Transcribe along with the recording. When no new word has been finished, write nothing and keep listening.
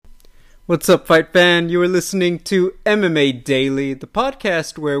What's up, fight fan? You are listening to MMA Daily, the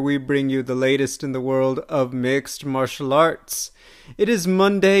podcast where we bring you the latest in the world of mixed martial arts. It is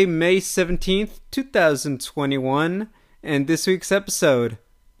Monday, May 17th, 2021, and this week's episode,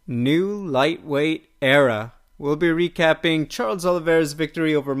 New Lightweight Era. We'll be recapping Charles Oliveira's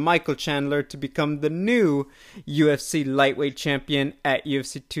victory over Michael Chandler to become the new UFC lightweight champion at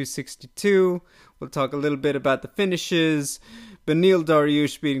UFC 262. We'll talk a little bit about the finishes, Beneil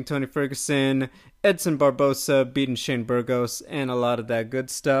Dariush beating Tony Ferguson, Edson Barbosa beating Shane Burgos, and a lot of that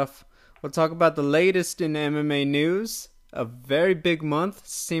good stuff. We'll talk about the latest in MMA news. A very big month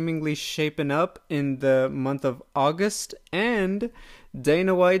seemingly shaping up in the month of August, and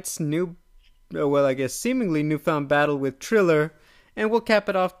Dana White's seemingly newfound battle with Triller. And we'll cap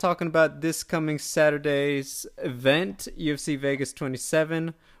it off talking about this coming Saturday's event, UFC Vegas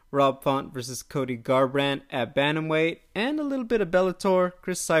 27, Rob Font versus Cody Garbrandt at bantamweight, and a little bit of Bellator,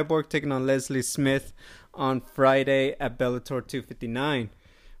 Chris Cyborg taking on Leslie Smith on Friday at Bellator 259.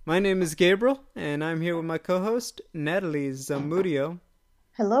 My name is Gabriel, and I'm here with my co-host, Natalie Zamudio.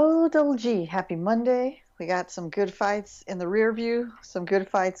 Hello, Double G. Happy Monday. We got some good fights in the rear view, some good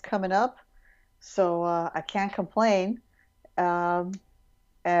fights coming up, so I can't complain.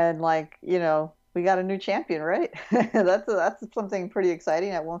 We got a new champion, right? That's something pretty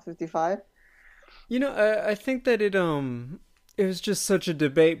exciting at 155. I think that it was just such a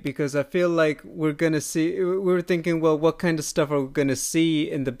debate because I feel like we were thinking, well, what kind of stuff are we gonna see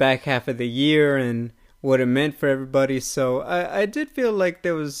in the back half of the year and what it meant for everybody. So I did feel like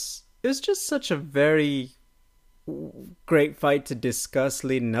it was just such a very great fight to discuss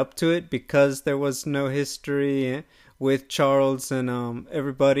leading up to it because there was no history with Charles and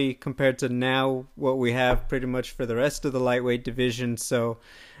everybody compared to now what we have pretty much for the rest of the lightweight division. So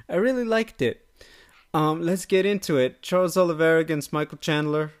I really liked it. Let's get into it. Charles Oliveira against Michael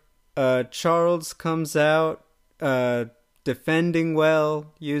Chandler. Charles comes out defending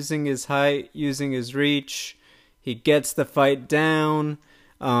well, using his height, using his reach. He gets the fight down.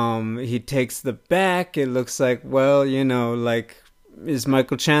 He takes the back. It looks like, is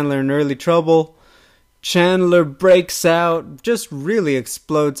Michael Chandler in early trouble? Chandler breaks out, just really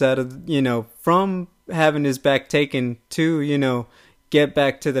explodes out of, from having his back taken to, get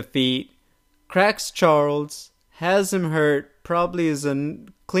back to the feet. Cracks Charles, has him hurt, probably is a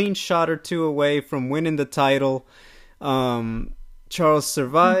clean shot or two away from winning the title. Charles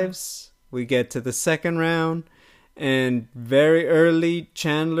survives. We get to the second round, and very early,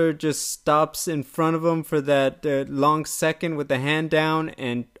 Chandler just stops in front of him for that long second with the hand down,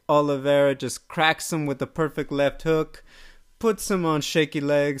 and Oliveira just cracks him with the perfect left hook, puts him on shaky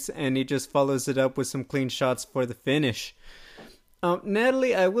legs, and he just follows it up with some clean shots for the finish.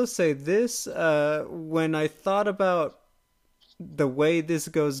 Natalie, I will say this, when I thought about the way this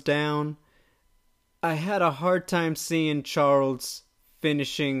goes down, I had a hard time seeing Charles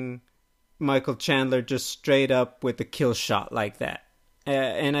finishing Michael Chandler just straight up with a kill shot like that.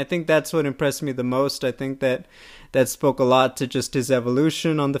 And I think that's what impressed me the most. I think that spoke a lot to just his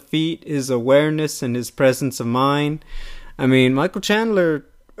evolution on the feet, his awareness, and his presence of mind. I mean, Michael Chandler,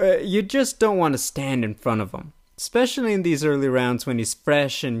 you just don't want to stand in front of him, especially in these early rounds when he's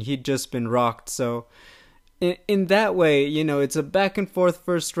fresh and he'd just been rocked. So in that way, it's a back and forth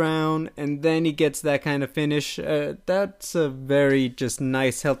first round, and then he gets that kind of finish. That's a very just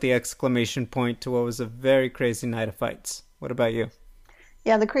nice, healthy exclamation point to what was a very crazy night of fights. What about you?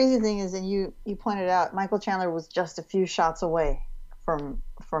 Yeah, the crazy thing is, and you pointed out, Michael Chandler was just a few shots away from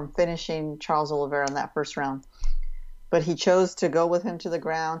finishing Charles Oliveira in that first round. But he chose to go with him to the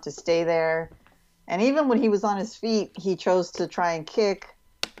ground, to stay there. And even when he was on his feet, he chose to try and kick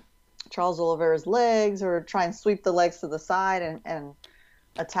Charles Oliveira's legs or try and sweep the legs to the side and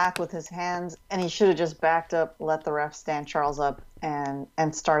attack with his hands. And he should have just backed up, let the ref stand Charles up, and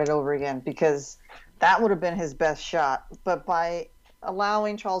started over again, because that would have been his best shot. But by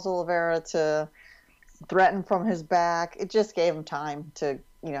allowing Charles Oliveira to threaten from his back, it just gave him time to,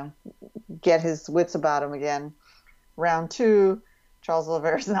 get his wits about him again. Round two, Charles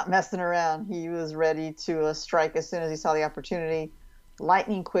Oliveira's not messing around. He was ready to strike as soon as he saw the opportunity.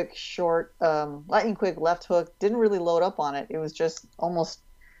 Lightning quick left hook. Didn't really load up on it. It was just almost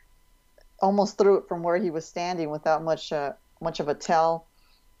threw it from where he was standing without much of a tell.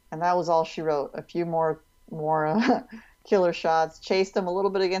 And that was all she wrote. A few more killer shots. Chased him a little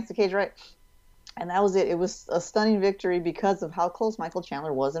bit against the cage, right? And that was it. It was a stunning victory because of how close Michael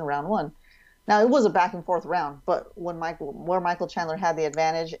Chandler was in round one. Now, it was a back and forth round, but where Michael Chandler had the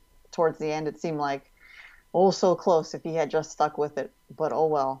advantage towards the end, it seemed like, oh, so close if he had just stuck with it. But oh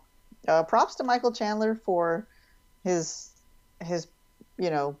well. Props to Michael Chandler for his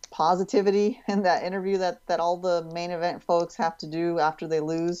positivity in that interview that all the main event folks have to do after they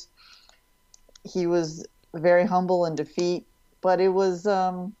lose. He was very humble in defeat, but it was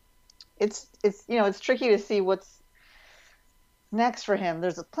it's tricky to see what's next for him.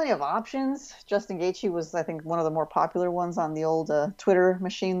 There's plenty of options. Justin Gaethje was, I think, one of the more popular ones on the old Twitter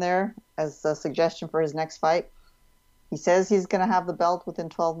machine there as a suggestion for his next fight. He says he's going to have the belt within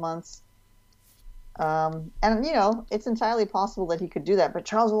 12 months. And, it's entirely possible that he could do that. But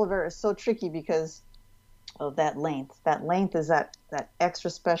Charles Oliveira is so tricky because of that length. That length is that extra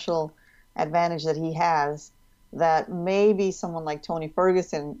special advantage that he has that maybe someone like Tony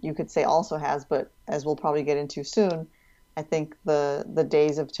Ferguson, you could say, also has. But as we'll probably get into soon, I think the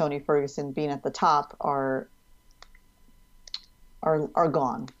days of Tony Ferguson being at the top are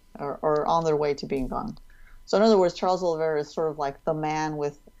gone or on their way to being gone. So in other words, Charles Oliveira is sort of like the man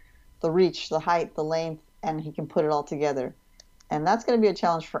with the reach, the height, the length, and he can put it all together. And that's going to be a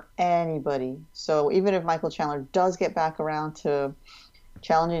challenge for anybody. So even if Michael Chandler does get back around to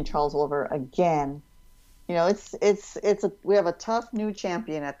challenging Charles Oliveira again, we have a tough new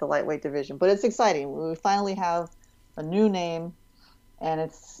champion at the lightweight division, but it's exciting. We finally have a new name, and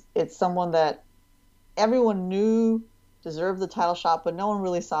it's someone that everyone knew deserved the title shot, but no one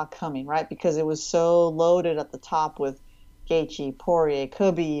really saw coming, right? Because it was so loaded at the top with Gaethje, Poirier,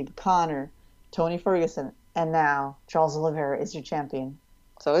 Khabib, Conor, Tony Ferguson, and now Charles Oliveira is your champion.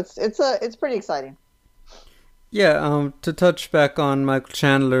 So it's pretty exciting. Yeah, to touch back on Michael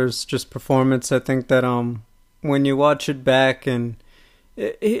Chandler's just performance, I think that when you watch it back and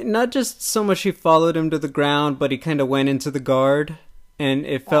not just so much he followed him to the ground, but he kind of went into the guard. And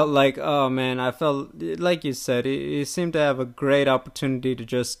it felt like, oh man, I felt, like you said, he seemed to have a great opportunity to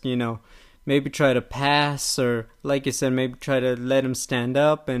just, maybe try to pass or, like you said, maybe try to let him stand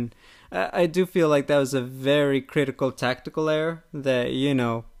up. And I do feel like that was a very critical tactical error that,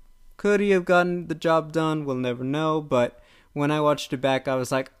 could he have gotten the job done? We'll never know. But when I watched it back, I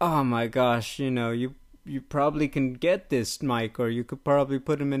was like, oh my gosh, you probably can get this, Mike, or you could probably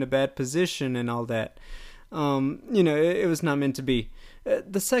put him in a bad position and all that. It was not meant to be.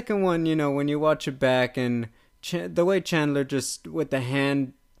 The second one, when you watch it back and the way Chandler just with the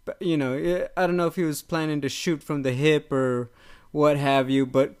hand, I don't know if he was planning to shoot from the hip or what have you,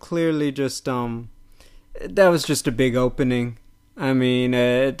 but clearly just, that was just a big opening. I mean,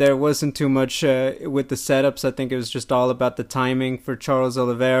 there wasn't too much with the setups. I think it was just all about the timing for Charles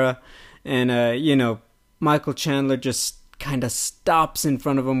Oliveira. And, Michael Chandler just kind of stops in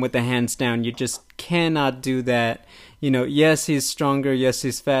front of him with the hands down. You just cannot do that. Yes, he's stronger. Yes,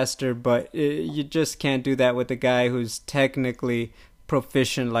 he's faster. But you just can't do that with a guy who's technically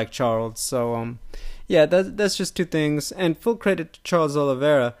proficient like Charles. So, yeah, that's just two things. And full credit to Charles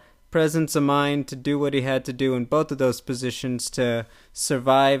Oliveira. Presence of mind to do what he had to do in both of those positions to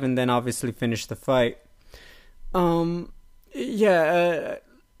survive and then obviously finish the fight. I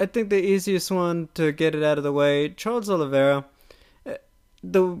think the easiest one to get it out of the way, Charles Oliveira,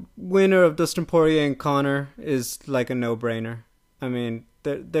 the winner of Dustin Poirier and Conor is like a no-brainer. I mean,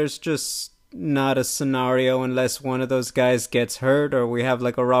 there's just not a scenario unless one of those guys gets hurt or we have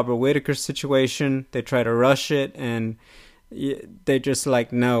like a Robert Whittaker situation. They try to rush it and they just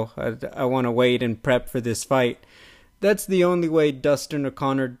like, no, I want to wait and prep for this fight. That's the only way Dustin or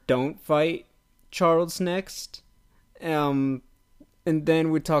Conor don't fight Charles next. And then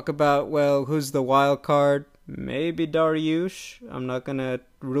we talk about, well, who's the wild card? Maybe Dariush. I'm not going to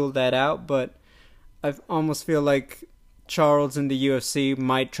rule that out, but I almost feel like Charles in the UFC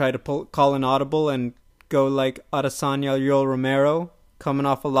might try to call an audible and go like Adesanya Yoel Romero coming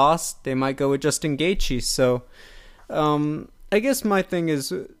off a loss. They might go with Justin Gaethje. So I guess my thing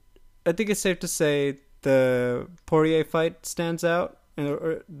is, I think it's safe to say the Poirier fight stands out,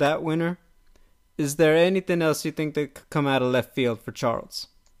 or that winner. Is there anything else you think that could come out of left field for Charles?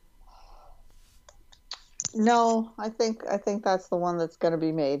 No, I think that's the one that's going to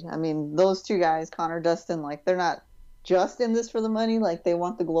be made. I mean, those two guys, Conor, Dustin, like they're not just in this for the money. Like they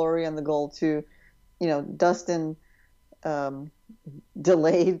want the glory and the gold too. Dustin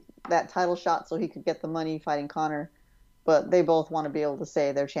delayed that title shot so he could get the money fighting Conor, but they both want to be able to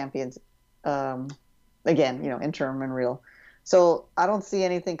say they're champions again, interim and real. So I don't see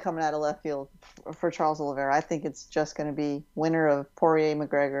anything coming out of left field for Charles Oliveira. I think it's just going to be winner of Poirier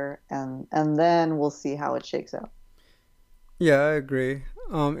McGregor, and then we'll see how it shakes out. Yeah, I agree.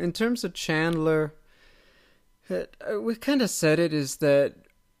 In terms of Chandler, we kind of said it, is that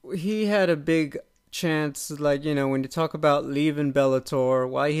he had a big chance, like, when you talk about leaving Bellator,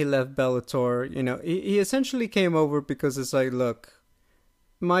 why he left Bellator, he essentially came over because it's like, look,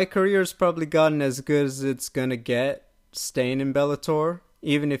 my career's probably gotten as good as it's going to get staying in Bellator,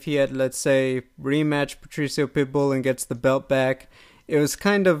 even if he had, let's say, rematched Patricio Pitbull and gets the belt back, it was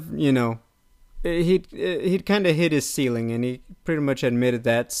kind of, he'd kind of hit his ceiling, and he pretty much admitted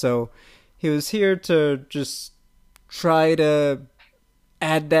that. So he was here to just try to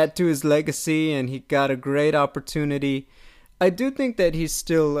add that to his legacy, and he got a great opportunity. I do think that he's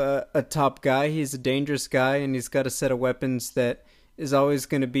still a top guy. He's a dangerous guy, and he's got a set of weapons that is always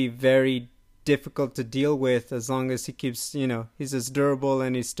going to be very difficult to deal with as long as he keeps, he's as durable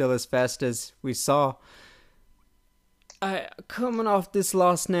and he's still as fast as we saw. Coming off this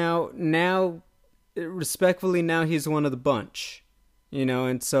loss now, respectfully, now he's one of the bunch.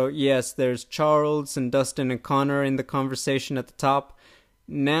 And so, yes, there's Charles and Dustin and Connor in the conversation at the top.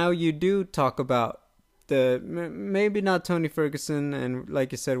 Now you do talk about maybe not Tony Ferguson, and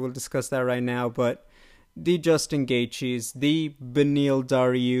like you said, we'll discuss that right now, but the Justin Gaethjes, the Beneil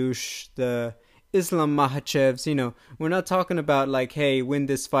Dariush, the Islam Makhachevs. We're not talking about like, hey, win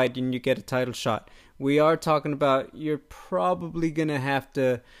this fight and you get a title shot. We are talking about you're probably gonna have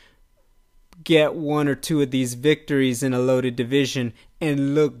to get one or two of these victories in a loaded division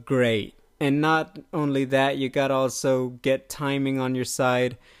and look great. And not only that, you gotta also get timing on your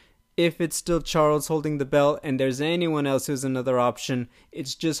side. If it's still Charles holding the belt and there's anyone else who's another option,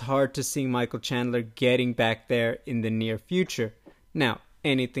 it's just hard to see Michael Chandler getting back there in the near future. Now,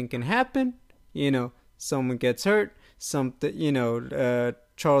 anything can happen. Someone gets hurt, Charles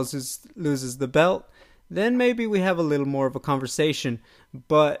loses the belt. Then maybe we have a little more of a conversation.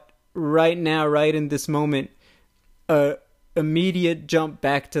 But right now, right in this moment, immediate jump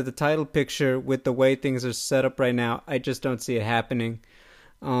back to the title picture with the way things are set up right now, I just don't see it happening.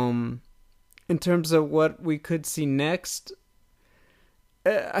 In terms of what we could see next,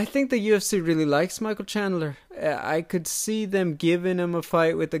 I think the UFC really likes Michael Chandler. I could see them giving him a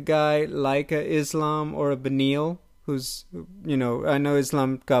fight with a guy like a Islam or a Beneil, who's, I know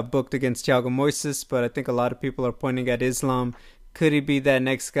Islam got booked against Thiago Moises, but I think a lot of people are pointing at Islam. Could he be that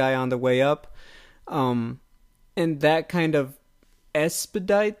next guy on the way up? And that kind of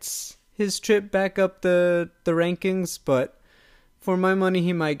expedites his trip back up the rankings, but for my money,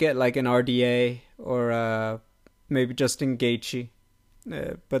 he might get like an RDA or maybe Justin Gaethje.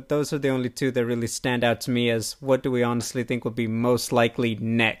 But those are the only two that really stand out to me as what do we honestly think will be most likely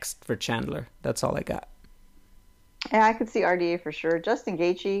next for Chandler. That's all I got. Yeah, I could see RDA for sure. Justin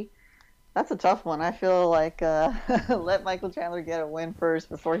Gaethje, that's a tough one. I feel like let Michael Chandler get a win first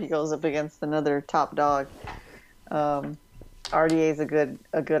before he goes up against another top dog. RDA is a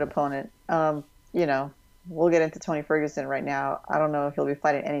good opponent. We'll get into Tony Ferguson right now. I don't know if he'll be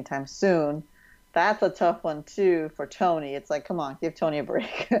fighting anytime soon. That's a tough one, too, for Tony. It's like, come on, give Tony a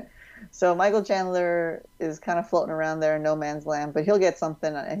break. So Michael Chandler is kind of floating around there in no man's land, but he'll get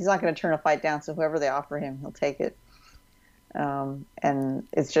something. And he's not going to turn a fight down, so whoever they offer him, he'll take it. And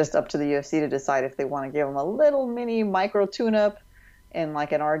it's just up to the UFC to decide if they want to give him a little mini micro tune-up in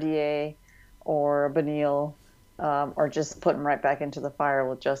like an RDA or a Beneil, or just put him right back into the fire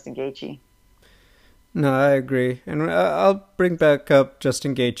with Justin Gaethje. No, I agree, and I'll bring back up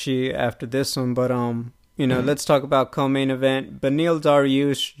Justin Gaethje after this one. But let's talk about co-main event. Beneil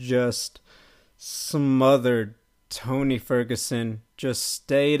Dariush just smothered Tony Ferguson. Just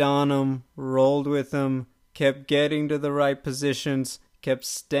stayed on him, rolled with him, kept getting to the right positions, kept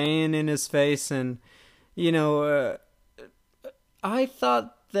staying in his face, and I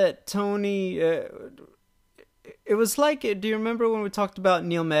thought that Tony. It was like, do you remember when we talked about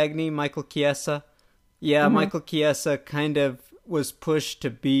Neil Magny, Michael Chiesa? Yeah, mm-hmm. Michael Chiesa kind of was pushed to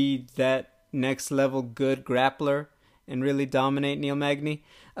be that next level good grappler and really dominate Neil Magny.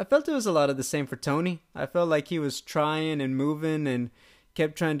 I felt it was a lot of the same for Tony. I felt like he was trying and moving and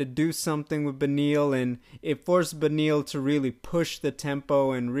kept trying to do something with Beneil, and it forced Beneil to really push the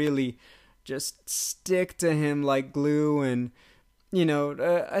tempo and really just stick to him like glue. And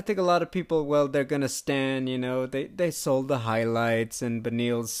I think a lot of people, well, they're gonna stand, they sold the highlights and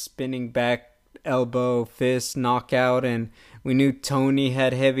Beneil's spinning back elbow, fist, knockout, and we knew Tony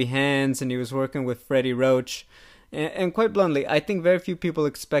had heavy hands and he was working with Freddie Roach. And quite bluntly, I think very few people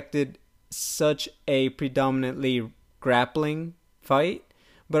expected such a predominantly grappling fight.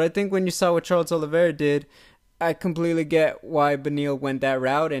 But I think when you saw what Charles Oliveira did, I completely get why Beneil went that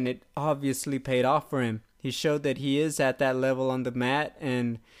route, and it obviously paid off for him. He showed that he is at that level on the mat,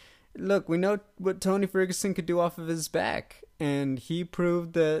 and look, we know what Tony Ferguson could do off of his back, and he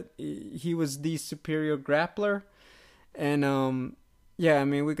proved that he was the superior grappler. And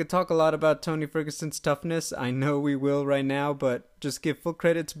we could talk a lot about Tony Ferguson's toughness. I know we will right now, but just give full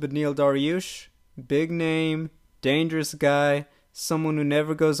credit to Beneil Dariush. Big name, dangerous guy, someone who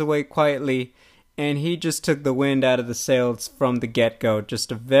never goes away quietly. and he just took the wind out of the sails from the get-go.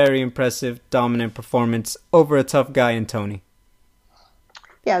 Just a very impressive, dominant performance over a tough guy in Tony.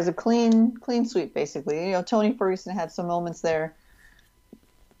 Yeah, it was a clean sweep, basically. Tony Ferguson had some moments there,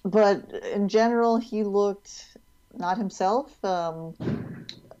 but in general, he looked not himself. A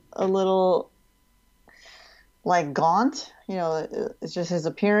little like gaunt. It's just his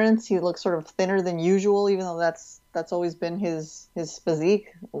appearance. He looks sort of thinner than usual, even though that's always been his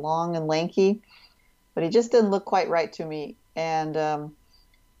physique, long and lanky. But he just didn't look quite right to me. And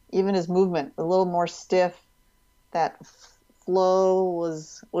even his movement, a little more stiff. That flow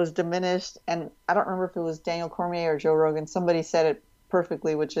was diminished. And I don't remember if it was Daniel Cormier or Joe Rogan. Somebody said it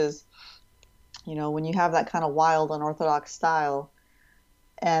perfectly, which is, when you have that kind of wild, unorthodox style,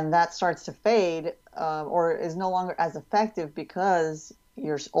 and that starts to fade or is no longer as effective because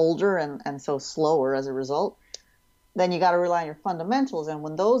you're older and so slower as a result, then you got to rely on your fundamentals. And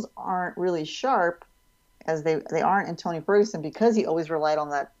when those aren't really sharp, as they aren't in Tony Ferguson, because he always relied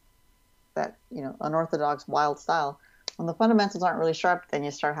on that unorthodox wild style, when the fundamentals aren't really sharp, then you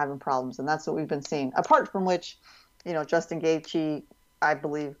start having problems. And that's what we've been seeing. Apart from which, Justin Gaethje, I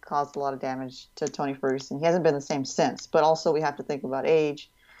believe, caused a lot of damage to Tony Ferguson. He hasn't been the same since. But also we have to think about age.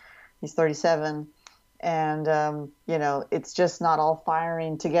 He's 37. And, it's just not all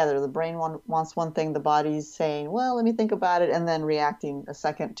firing together. The brain wants one thing. The body's saying, well, let me think about it, and then reacting a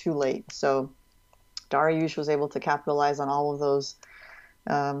second too late. So Dariush was able to capitalize on all of those,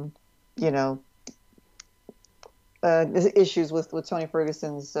 issues with Tony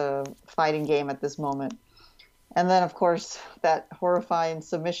Ferguson's fighting game at this moment. And then, of course, that horrifying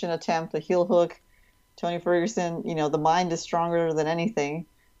submission attempt, the heel hook. Tony Ferguson, the mind is stronger than anything.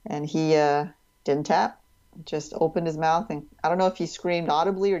 And he didn't tap, just opened his mouth. And I don't know if he screamed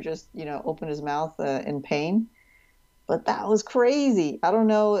audibly or just, opened his mouth in pain. But that was crazy. I don't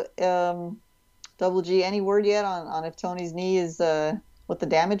know, Double G, any word yet on if Tony's knee is what the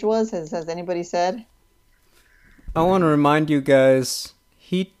damage was? Has anybody said? I want to remind you guys,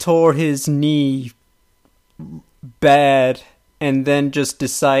 he tore his knee bad and then just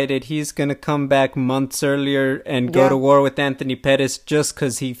decided he's going to come back months earlier and go to war with Anthony Pettis just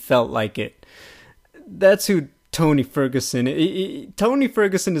because he felt like it. That's who Tony Ferguson is. Tony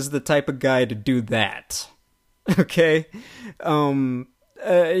Ferguson is the type of guy to do that. Okay? I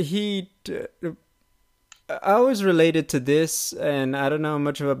was related to this, and I don't know how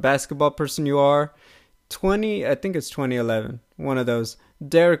much of a basketball person you are. I think it's 2011, one of those.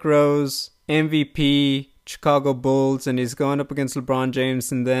 Derrick Rose, MVP, Chicago Bulls, and he's going up against LeBron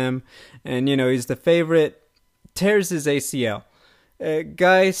James and them, and he's the favorite, tears his ACL.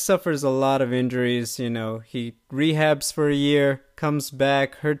 Guy suffers a lot of injuries. He rehabs for a year, comes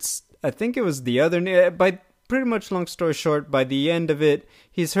back, hurts, I think it was the other knee. By pretty much, long story short, by the end of it,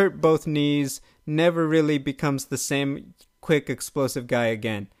 he's hurt both knees, never really becomes the same quick, explosive guy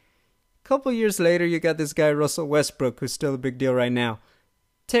again. A couple years later, you got this guy Russell Westbrook, who's still a big deal right now.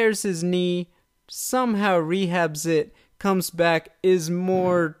 Tears his knee, somehow rehabs it, comes back, is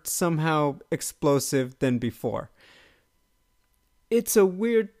more somehow explosive than before. It's a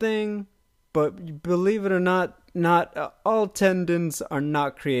weird thing, but believe it or not all tendons are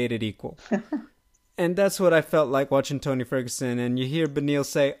not created equal. And that's what I felt like watching Tony Ferguson. And you hear Beneil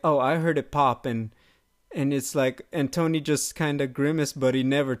say, "Oh, I heard it pop," and it's like, and Tony just kind of grimaced, but he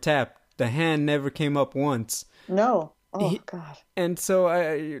never tapped. The hand never came up once. No. Oh, God. And so,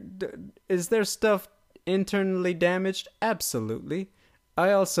 is there stuff internally damaged? Absolutely.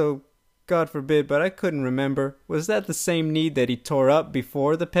 I also, God forbid, but I couldn't remember. Was that the same knee that he tore up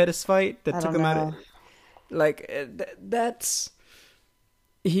before the Pettis fight that took him out of? Like,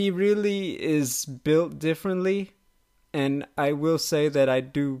 he really is built differently. And I will say that I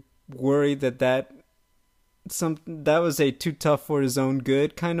do worry that was a too tough for his own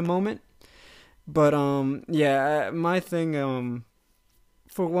good kind of moment. But my thing,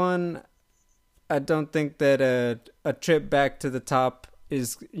 for one, I don't think that a trip back to the top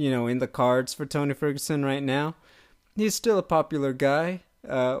is, in the cards for Tony Ferguson right now. He's still a popular guy.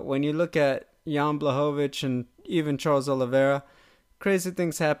 When you look at Jan Blachowicz and even Charles Oliveira, crazy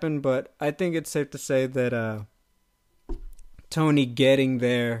things happen, but I think it's safe to say that Tony getting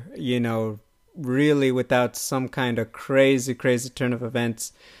there, really without some kind of crazy turn of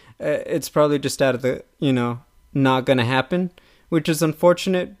events, it's probably just out of the, not going to happen, which is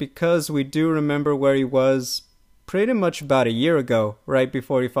unfortunate because we do remember where he was pretty much about a year ago, right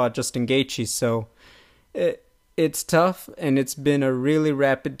before he fought Justin Gaethje. So it's tough, and it's been a really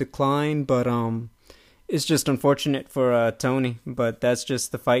rapid decline, but it's just unfortunate for Tony. But that's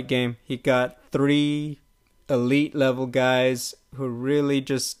just the fight game. He got 3 elite level guys who really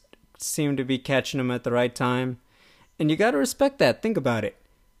just seem to be catching him at the right time. And you gotta respect that. Think about it.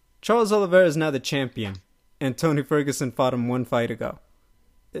 Charles Oliveira is now the champion, and Tony Ferguson fought him one fight ago.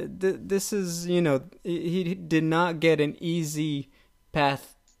 This is, he did not get an easy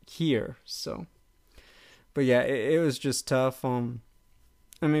path here. So, but yeah, it was just tough. I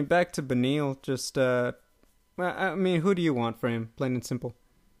mean, back to Beneil. Just, I mean, who do you want for him? Plain and simple.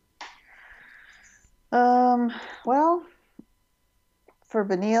 Well, for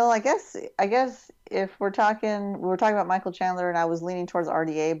Beneil, I guess if we were talking about Michael Chandler, and I was leaning towards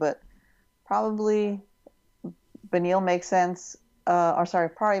RDA, but probably Beneil makes sense. Or sorry,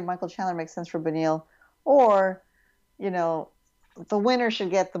 probably Michael Chandler makes sense for Beneil, or you know, the winner should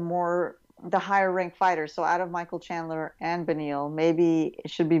get the higher ranked fighter. So out of Michael Chandler and Beneil, maybe it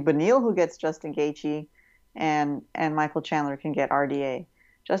should be Beneil who gets Justin Gaethje, and Michael Chandler can get RDA.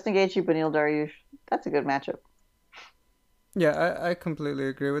 Justin Gaethje, Beneil Dariush, that's a good matchup. Yeah, I completely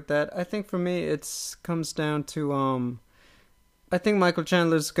agree with that. I think for me, it comes down to I think Michael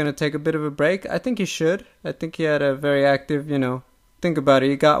Chandler's gonna take a bit of a break. I think he should. I think he had a very active, think about it.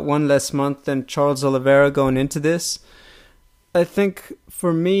 He got one less month than Charles Oliveira going into this. I think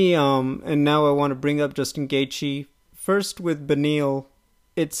for me, and now I want to bring up Justin Gaethje. First with Beneil,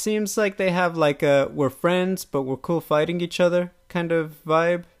 it seems like they have like a we're friends but we're cool fighting each other kind of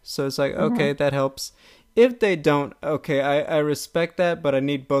vibe. So it's like, okay, that helps. If they don't, okay, I respect that, but I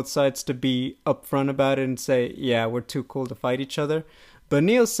need both sides to be upfront about it and say, yeah, we're too cool to fight each other. But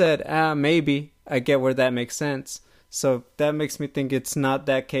Neil said, maybe. I get where that makes sense. So that makes me think it's not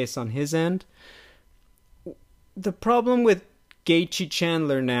that case on his end. The problem with Gaethje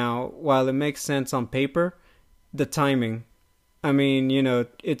Chandler now, while it makes sense on paper, the timing. I mean,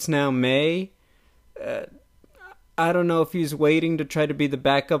 it's now May. I don't know if he's waiting to try to be the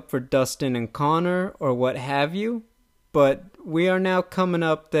backup for Dustin and Conor or what have you, but we are now coming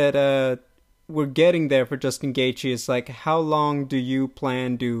up that we're getting there for Justin Gaethje. It's like, how long do you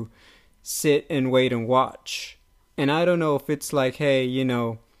plan to sit and wait and watch? And I don't know if it's like, hey,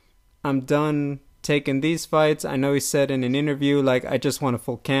 I'm done taking these fights. I know he said in an interview, like, I just want a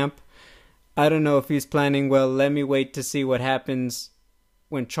full camp. I don't know if he's planning, well, let me wait to see what happens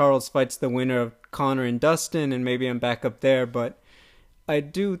when Charles fights the winner of Conor and Dustin, and maybe I'm back up there. But I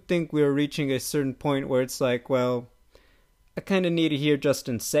do think we're reaching a certain point where it's like, well, I kind of need to hear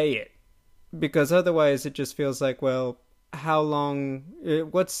Justin say it. Because otherwise it just feels like, well, how long,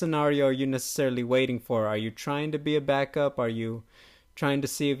 what scenario are you necessarily waiting for? Are you trying to be a backup? Are you trying to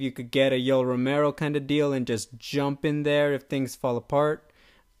see if you could get a Yoel Romero kind of deal and just jump in there if things fall apart?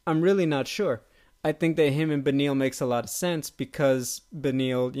 I'm really not sure. I think that him and Beneil makes a lot of sense because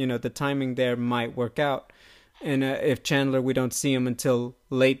Beneil, the timing there might work out. And if Chandler, we don't see him until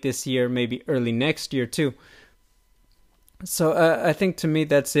late this year, maybe early next year too. So I think to me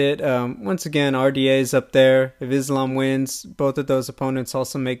that's it. Once again, RDA is up there. If Islam wins, both of those opponents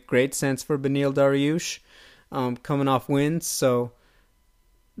also make great sense for Beneil Dariush coming off wins. So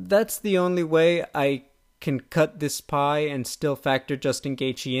that's the only way I can cut this pie and still factor Justin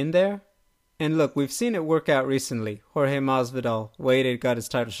Gaethje in there. And look, we've seen it work out recently. Jorge Masvidal waited, got his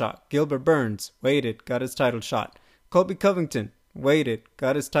title shot. Gilbert Burns waited, got his title shot. Colby Covington waited,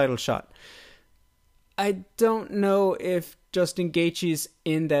 got his title shot. I don't know if Justin Gaethje's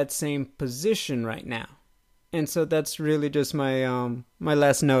in that same position right now. And so that's really just my my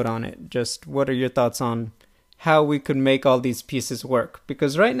last note on it. Just what are your thoughts on how we could make all these pieces work?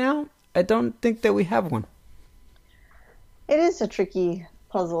 Because right now, I don't think that we have one. It is a tricky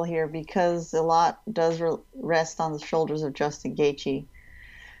puzzle here because a lot does rest on the shoulders of Justin Gaethje.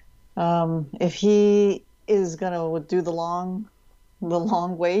 If he is gonna do the long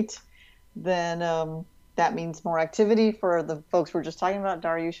wait, then that means more activity for the folks we're just talking about,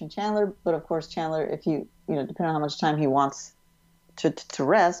 Dariush and Chandler. But of course, Chandler, if depending on how much time he wants to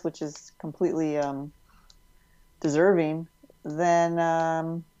rest, which is completely deserving,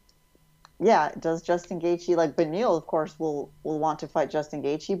 then yeah, does Justin Gaethje, like Beneil, of course, will want to fight Justin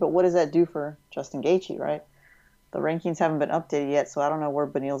Gaethje, but what does that do for Justin Gaethje, right? The rankings haven't been updated yet, so I don't know where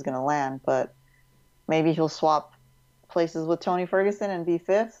Beneil's going to land, but maybe he'll swap places with Tony Ferguson and be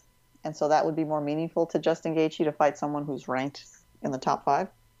fifth, and so that would be more meaningful to Justin Gaethje to fight someone who's ranked in the top 5.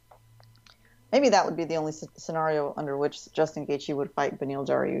 Maybe that would be the only scenario under which Justin Gaethje would fight Beneil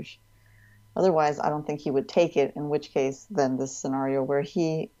Dariush. Otherwise, I don't think he would take it, in which case then this scenario where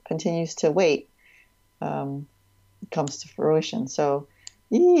he continues to wait comes to fruition. So,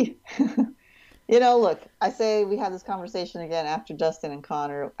 look, I say we have this conversation again after Dustin and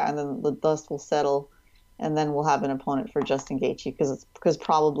Conor, and then the dust will settle, and then we'll have an opponent for Justin Gaethje because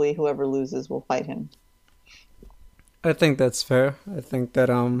probably whoever loses will fight him. I think that's fair. I think that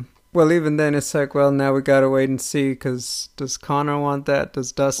Well, even then, it's like, well, now we gotta wait and see. Cause does Connor want that?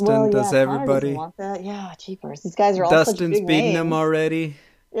 Does Dustin? Well, Does yeah, Connor doesn't everybody? want that. Yeah, cheapers. These guys are all such Dustin's big beating him names. already.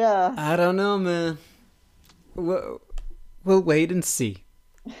 Yeah. I don't know, man. We'll, we'll wait and see.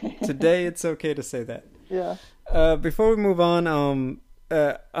 Today, it's okay to say that. Yeah. Before we move on,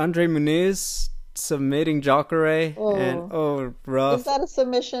 Andre Muniz submitting Jacare, and Oh, oh, is rough. that a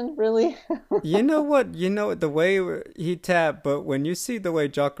submission, really? You know what? You know the way he tapped, but when you see the way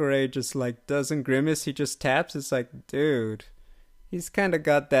Jacare just like doesn't grimace, he just taps. It's like, dude, he's kind of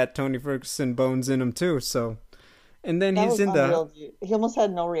got that Tony Ferguson bones in him too. So, and then That he's was in the unreal, dude. He almost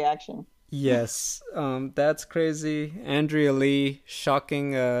had no reaction. yes, that's crazy. Andrea Lee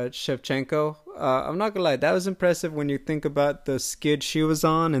shocking Shevchenko. I'm not gonna lie, that was impressive when you think about the skid she was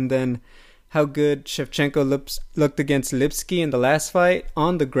on, and then how good Shevchenko looked against Lipsky in the last fight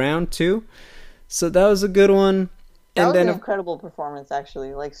on the ground too. So that was a good one. That And was then an incredible performance,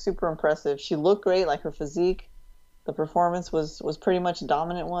 actually. Like super impressive. She looked great, like her physique. The performance was pretty much a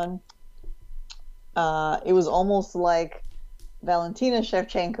dominant one. It was almost like Valentina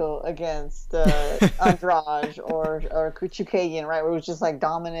Shevchenko against Andrade or Kuchukagian, right? Where it was just like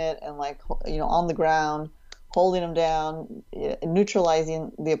dominant and like on the ground, holding him down,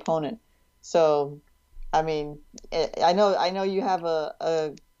 neutralizing the opponent. So, I mean, I know you have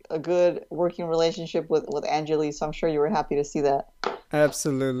a good working relationship with Angeli, so I'm sure you were happy to see that.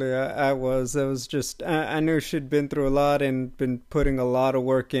 absolutely, I was. I was just I knew she'd been through a lot and been putting a lot of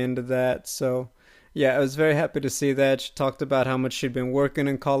work into that. So yeah, I was very happy to see that. She talked about how much she'd been working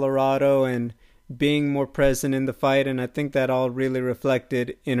in Colorado and being more present in the fight, and I think that all really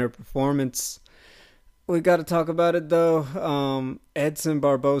reflected in her performance. We got to talk about it though. Edson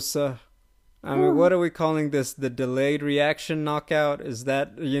Barbosa. I mean, what are we calling this? The delayed reaction knockout? Is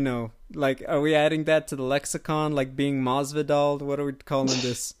that, like, are we adding that to the lexicon, like being Masvidal? What are we calling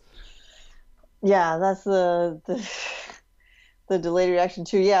this? Yeah, that's the delayed reaction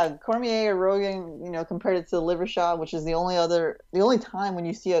too. Yeah, Cormier or Rogan, compared it to the liver shot, which is the only time when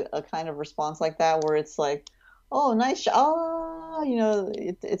you see a kind of response like that where it's like, oh, nice shot. Oh,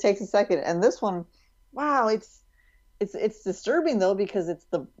 it takes a second. And this one, wow, it's disturbing though because it's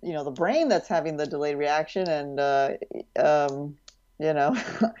the brain that's having the delayed reaction and you know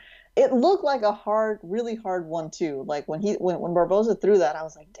it looked like a really hard one too. Like when Barboza threw that, I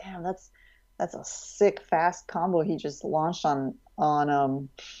was like, damn, that's a sick fast combo he just launched on oh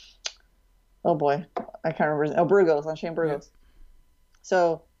boy, I can't remember. Oh, Burgos, on Shane Yeah. Burgos.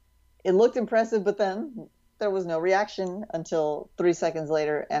 So it looked impressive, but then there was no reaction until 3 seconds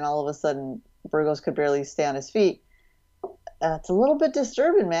later, and all of a sudden Burgos could barely stay on his feet. It's a little bit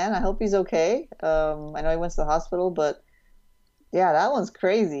disturbing, man. I hope he's okay. I know he went to the hospital, but yeah, that one's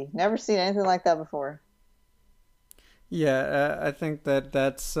crazy. Never seen anything like that before. Yeah, I think that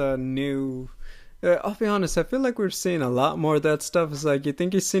that's new. I'll be honest, I feel like we're seeing a lot more of that stuff. It's like, you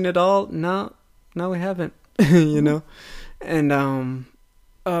think you've seen it all? No, no, we haven't. you know? And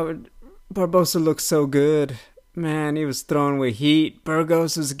uh, Barbosa looks so good. Man, he was throwing with heat.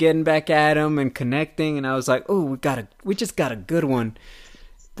 Burgos was getting back at him and connecting, and I was like, "Oh, we just got a good one."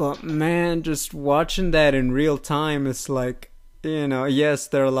 But man, just watching that in real time, it's like, yes,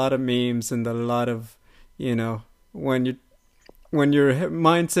 there are a lot of memes and a lot of, you know, when you when your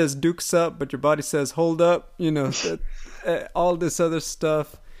mind says "Dukes up," but your body says "Hold up," all this other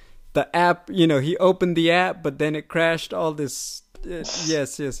stuff. The app, he opened the app, but then it crashed. All this, yes,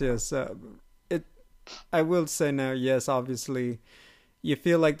 yes, yes. It I will say now, yes, obviously, you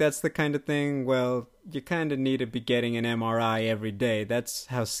feel like that's the kind of thing, well, you kind of need to be getting an MRI every day. That's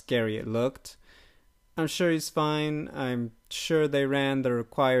how scary it looked. I'm sure he's fine. I'm sure they ran the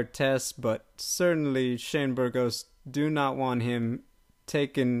required tests, but certainly Shane Burgos do not want him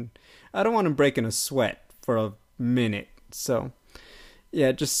taking. I don't want him breaking a sweat for a minute. So,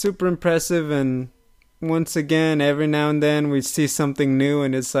 yeah, just super impressive. And once again, every now and then we see something new,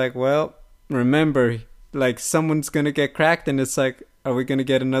 and it's like, well, remember, like someone's gonna get cracked, and it's like, are we gonna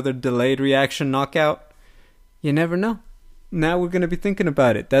get another delayed reaction knockout? You never know. Now we're gonna be thinking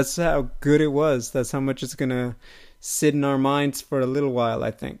about it. That's how good it was. That's how much it's gonna sit in our minds for a little while,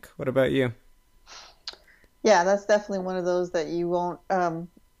 I think. What about you? Yeah, that's definitely one of those that you won't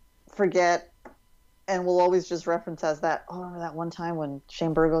forget, and will always just reference as that. Oh, remember that one time when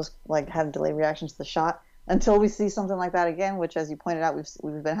Shane Burgos like had a delayed reaction to the shot? Until we see something like that again, which, as you pointed out,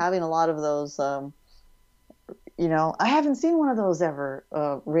 we've been having a lot of those. I haven't seen one of those ever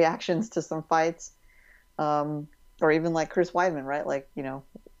reactions to some fights, or even like Chris Weidman, right? Like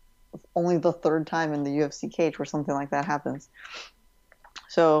only the third time in the UFC cage where something like that happens.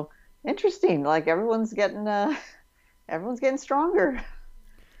 So interesting. Like everyone's getting stronger.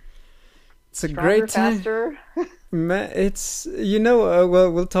 It's a Stronger, great time. faster. It's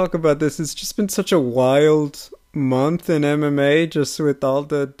well, we'll talk about this. It's just been such a wild month in MMA, just with all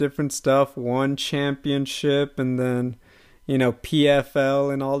the different stuff. One championship, and then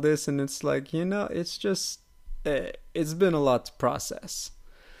PFL and all this, and it's like it's just it's been a lot to process.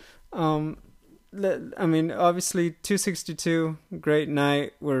 Um, I mean, obviously, 262, great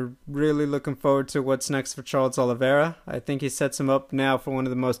night. We're really looking forward to what's next for Charles Oliveira. I think he sets him up now for one of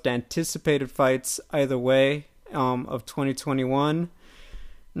the most anticipated fights either way of 2021.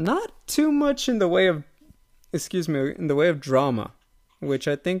 Not too much in the way of, excuse me, in the way of drama, which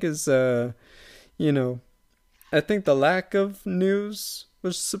I think is, you know, I think the lack of news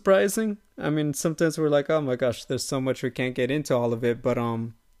was surprising. I mean, sometimes we're like, oh my gosh, there's so much we can't get into all of it, but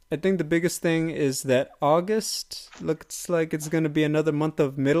I think the biggest thing is that August looks like it's going to be another month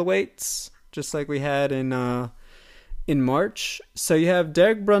of middleweights, just like we had in March. So you have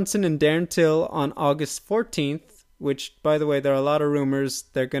Derek Brunson and Darren Till on August 14th, which, by the way, there are a lot of rumors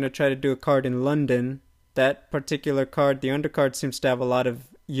they're going to try to do a card in London. That particular card, the undercard, seems to have a lot of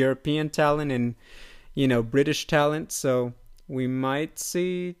European talent and, British talent. So we might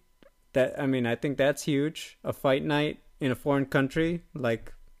see that. I mean, I think that's huge. A fight night in a foreign country.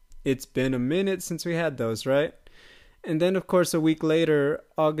 Like, it's been a minute since we had those, right? And then, of course, a week later,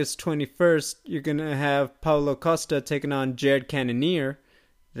 August 21st, you're going to have Paulo Costa taking on Jared Cannonier.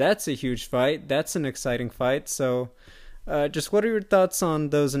 That's a huge fight. That's an exciting fight. So just what are your thoughts on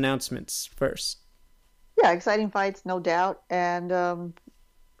those announcements first? Yeah, exciting fights, no doubt. And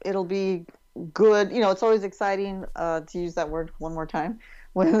it'll be good. It's always exciting, to use that word one more time,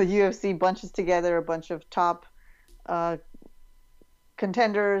 when the UFC bunches together a bunch of top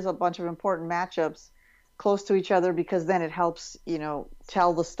contenders, a bunch of important matchups close to each other, because then it helps,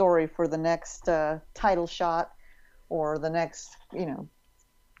 tell the story for the next title shot, or the next,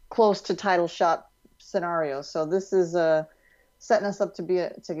 close to title shot scenario. So this is setting us up to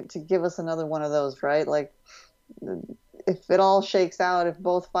to give us another one of those, right? Like, if it all shakes out, if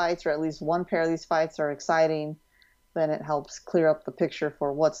both fights, or at least one pair of these fights, are exciting, then it helps clear up the picture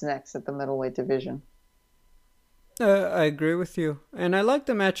for what's next at the middleweight division. I agree with you. And I like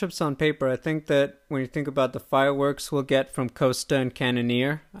the matchups on paper. I think that when you think about the fireworks we'll get from Costa and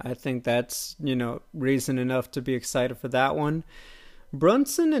Cannonier, I think that's, reason enough to be excited for that one.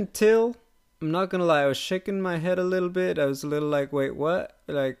 Brunson and Till, I'm not going to lie, I was shaking my head a little bit. I was a little like, wait, what?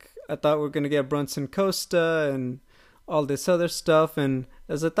 Like, I thought we were going to get Brunson Costa and all this other stuff. And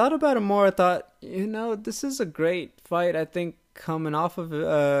as I thought about it more, I thought, this is a great fight. I think coming off of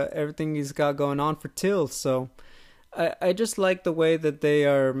everything he's got going on for Till. So I just like the way that they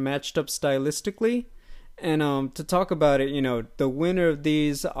are matched up stylistically. And to talk about it, the winner of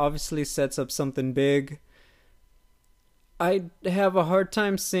these obviously sets up something big. I have a hard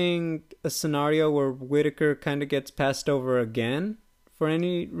time seeing a scenario where Whitaker kind of gets passed over again for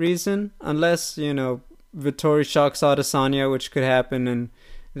any reason, unless, Vettori shocks Adesanya, which could happen, and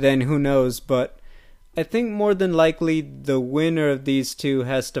then who knows. But I think more than likely the winner of these two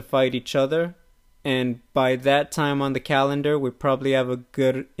has to fight each other. And by that time on the calendar, we probably have a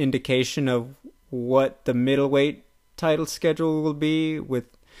good indication of what the middleweight title schedule will be with,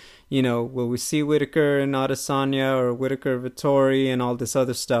 will we see Whitaker and Adesanya, or Whitaker Vettori and all this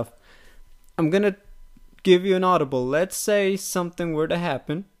other stuff. I'm going to give you an audible. Let's say something were to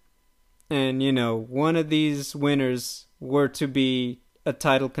happen and, one of these winners were to be a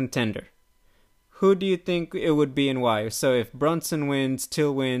title contender. Who do you think it would be and why? So if Brunson wins,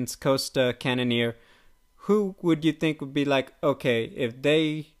 Till wins, Costa, Cannonier, who would you think would be like, okay, if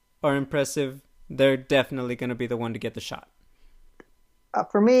they are impressive, they're definitely going to be the one to get the shot?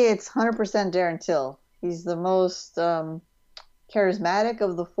 For me, it's 100% Darren Till. He's the most charismatic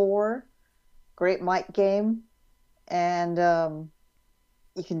of the four. Great mic game. And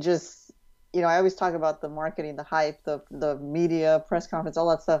you can just, I always talk about the marketing, the hype, the media, press conference,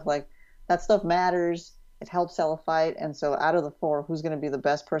 all that stuff. Like, that stuff matters. It helps sell a fight. And so out of the four, who's going to be the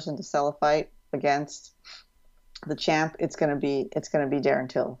best person to sell a fight against the champ? It's going to be Darren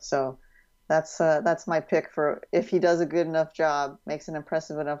Till. So that's my pick for, if he does a good enough job, makes an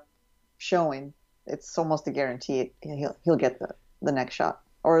impressive enough showing, it's almost a guarantee he'll get the next shot,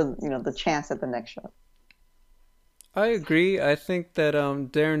 or the chance at the next shot. I agree. I think that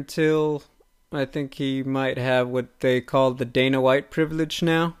Darren Till, I think he might have what they call the Dana White privilege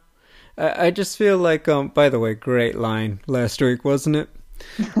now. I just feel like, by the way, great line last week, wasn't it?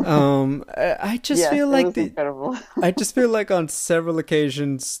 I just feel like incredible. I just feel like on several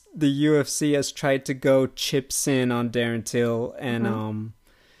occasions the UFC has tried to go chips in on Darren Till, and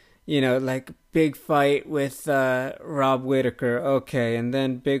like big fight with Rob Whitaker, okay, and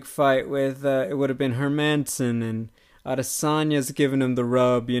then big fight with it would have been Hermanson, and Adesanya's giving him the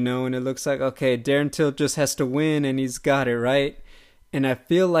rub, and it looks like okay, Darren Till just has to win and he's got it, right? And I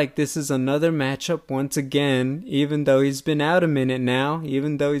feel like this is another matchup once again, even though he's been out a minute now,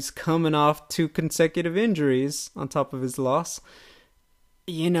 even though he's coming off 2 consecutive injuries on top of his loss.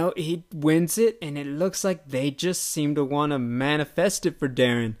 He wins it, and it looks like they just seem to want to manifest it for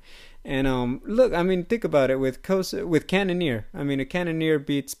Darren. And look, I mean, think about it with Cannonier. I mean, a Cannonier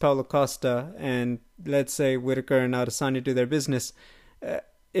beats Paulo Costa, and let's say Whitaker and Adesanya do their business.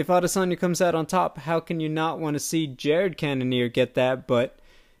 If Adesanya comes out on top, how can you not want to see Jared Cannonier get that? But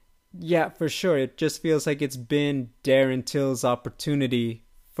yeah, for sure, it just feels like it's been Darren Till's opportunity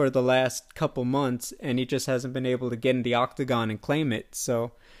for the last couple months, and he just hasn't been able to get in the octagon and claim it.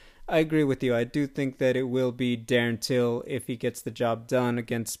 So I agree with you. I do think that it will be Darren Till if he gets the job done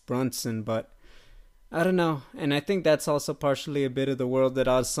against Brunson, but I don't know. And I think that's also partially a bit of the world that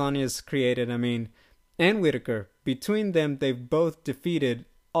Adesanya's created. I mean, and Whitaker. Between them, they've both defeated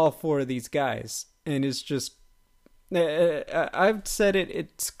all 4 of these guys. And it's just, I've said it,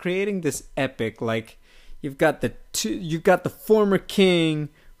 it's creating this epic, like, you've got the former king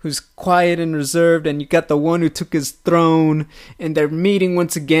who's quiet and reserved, and you got the one who took his throne, and they're meeting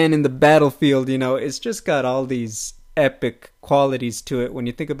once again in the battlefield. It's just got all these epic qualities to it when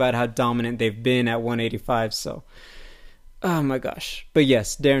you think about how dominant they've been at 185. So, oh my gosh. But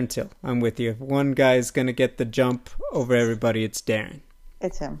yes, Darren Till, I'm with you. If one guy's gonna get the jump over everybody, it's Darren.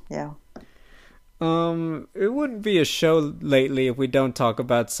 It's him, yeah. It wouldn't be a show lately if we don't talk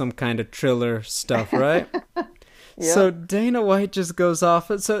about some kind of Triller stuff, right? Yep. So Dana White just goes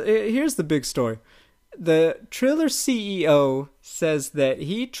off. So here's the big story. The Triller CEO says that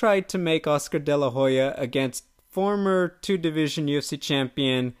he tried to make Oscar De La Hoya against former 2-division UFC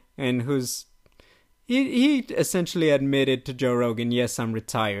champion, and he essentially admitted to Joe Rogan, yes, I'm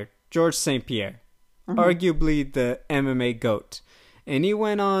retired. George St. Pierre, arguably the MMA GOAT. And he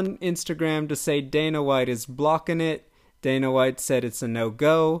went on Instagram to say Dana White is blocking it. Dana White said it's a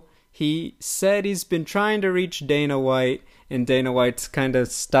no-go. He said he's been trying to reach Dana White, and Dana White's kind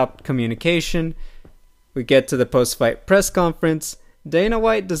of stopped communication. We get to the post-fight press conference. Dana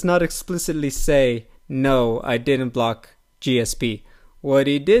White does not explicitly say, no, I didn't block GSP. What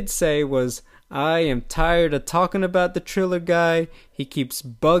he did say was, I am tired of talking about the Triller guy. He keeps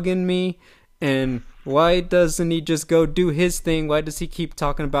bugging me. And why doesn't he just go do his thing? Why does he keep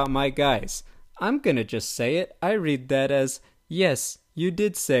talking about my guys? I'm gonna just say it. I read that as, yes, you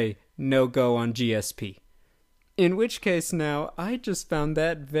did say no go on GSP. In which case now, I just found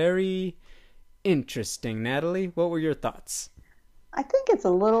that very interesting. Natalie, what were your thoughts? I think it's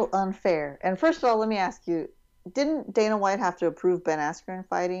a little unfair. And first of all, let me ask you, didn't Dana White have to approve Ben Askren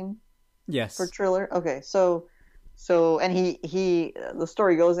fighting? Yes. For Triller? Okay, so and he the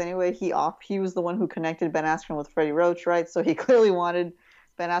story goes anyway, he was the one who connected Ben Askren with Freddie Roach, right? So he clearly wanted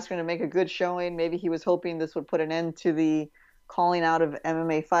Ben Askren to make a good showing. Maybe he was hoping this would put an end to the calling out of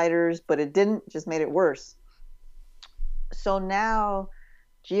MMA fighters, but it didn't, just made it worse. So now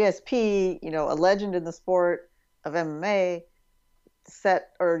GSP, a legend in the sport of MMA,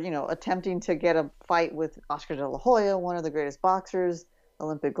 attempting to get a fight with Oscar De La Hoya, one of the greatest boxers,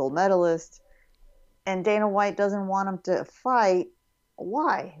 Olympic gold medalist. And Dana White doesn't want him to fight.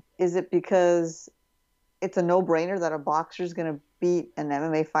 Why? Is it because it's a no-brainer that a boxer is going to beat an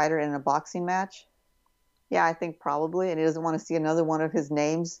MMA fighter in a boxing match? Yeah, I think probably. And he doesn't want to see another one of his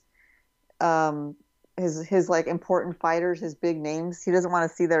names, his like important fighters, his big names. He doesn't want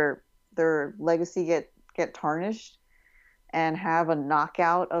to see their legacy get tarnished and have a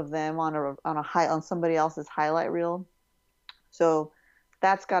knockout of them on somebody else's highlight reel. So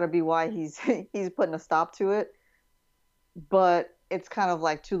that's got to be why he's putting a stop to it. But it's kind of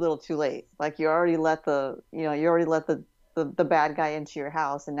like too little, too late. Like you already let the bad guy into your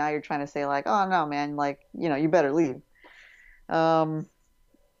house, and now you're trying to say like, oh no, man, like you better leave.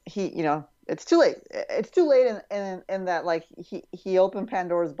 It's too late. It's too late in that like he opened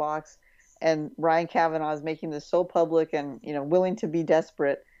Pandora's box, and Ryan Kavanaugh is making this so public and willing to be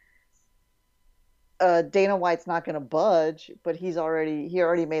desperate. Dana White's not going to budge, but he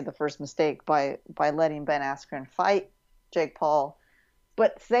already made the first mistake by letting Ben Askren fight Jake Paul.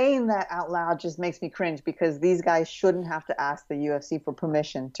 But saying that out loud just makes me cringe, because these guys shouldn't have to ask the UFC for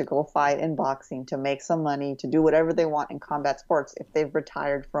permission to go fight in boxing, to make some money, to do whatever they want in combat sports if they've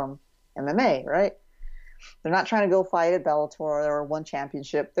retired from MMA, right? They're not trying to go fight at Bellator or one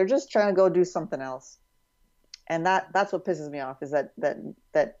championship. They're just trying to go do something else. And that's what pisses me off, is that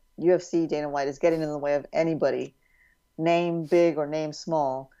UFC, Dana White, is getting in the way of anybody, name big or name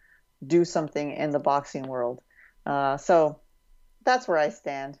small, do something in the boxing world. So that's where I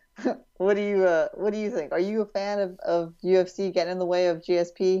stand. What do you think? Are you a fan of UFC getting in the way of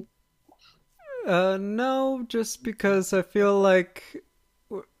GSP? No, just because I feel like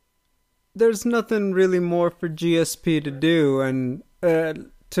there's nothing really more for GSP to do, and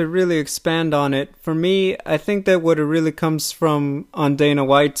to really expand on it. For me, I think that what it really comes from on Dana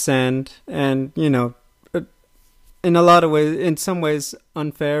White's end, and in a lot of ways, in some ways,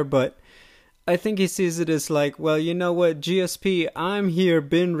 unfair, but I think he sees it as like, well, you know what, GSP, I'm here,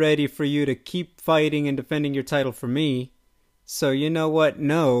 been ready for you to keep fighting and defending your title for me. So you know what?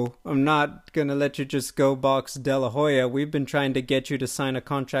 No, I'm not gonna let you just go box De La Hoya. We've been trying to get you to sign a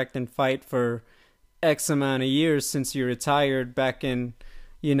contract and fight for X amount of years since you retired back in,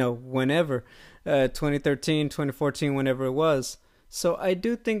 whenever, 2013, 2014, whenever it was. So I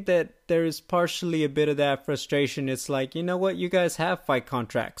do think that there is partially a bit of that frustration. It's like, you know what? You guys have fight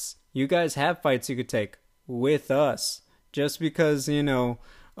contracts. You guys have fights you could take with us. Just because,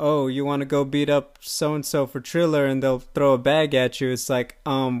 oh, you want to go beat up so and so for Triller and they'll throw a bag at you. It's like,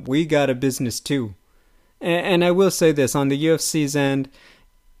 we got a business too. And I will say this on the UFC's end,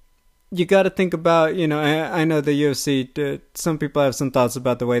 you got to think about, I know the UFC, some people have some thoughts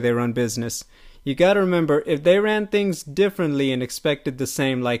about the way they run business. You got to remember, if they ran things differently and expected the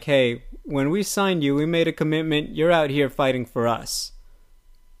same, like, hey, when we signed you, we made a commitment, you're out here fighting for us.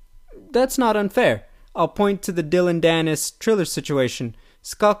 That's not unfair. I'll point to the Dylan Dennis Triller situation.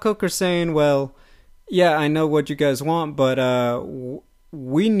 Scott Coker saying, well, yeah, I know what you guys want, but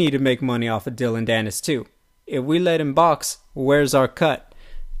we need to make money off of Dylan Dennis too. If we let him box, where's our cut?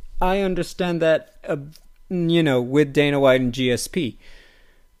 I understand that, with Dana White and GSP.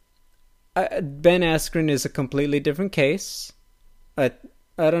 Ben Askren is a completely different case. I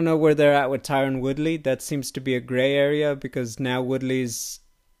don't know where they're at with Tyron Woodley. That seems to be a gray area because now Woodley's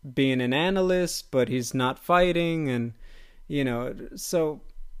being an analyst, but he's not fighting. And, so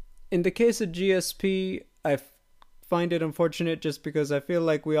in the case of GSP, I find it unfortunate just because I feel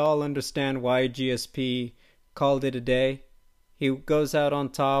like we all understand why GSP called it a day. He goes out on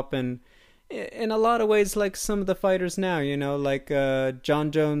top, and in a lot of ways, like some of the fighters now, like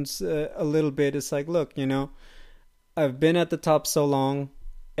John Jones a little bit. It's like, look, I've been at the top so long.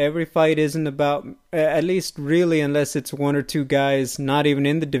 Every fight isn't about, at least really, unless it's one or two guys not even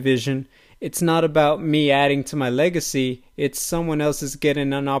in the division, it's not about me adding to my legacy. It's someone else is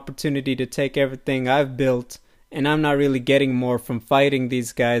getting an opportunity to take everything I've built, and I'm not really getting more from fighting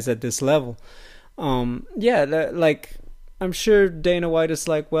these guys at this level. I'm sure Dana White is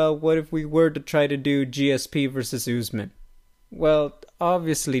like, well, what if we were to try to do GSP versus Usman? Well,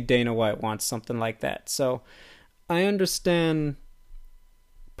 obviously Dana White wants something like that. So I understand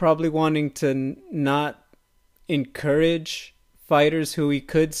probably wanting to not encourage fighters who he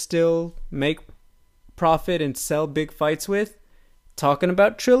could still make profit and sell big fights with, talking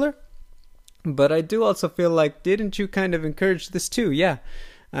about Triller. But I do also feel like, didn't you kind of encourage this too? Yeah.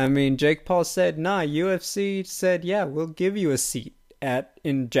 I mean, Jake Paul said, nah, UFC said, yeah, we'll give you a seat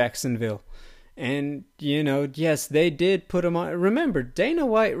in Jacksonville. And, yes, they did put him on. Remember, Dana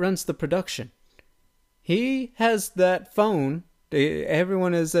White runs the production. He has that phone.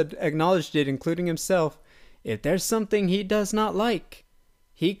 Everyone has acknowledged it, including himself. If there's something he does not like,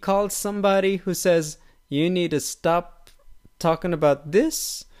 he calls somebody who says, you need to stop talking about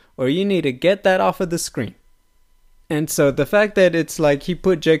this, or you need to get that off of the screen. And so the fact that it's like he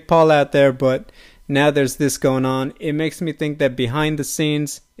put Jake Paul out there, but now there's this going on, it makes me think that behind the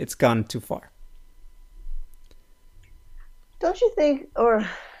scenes, it's gone too far. Don't you think, or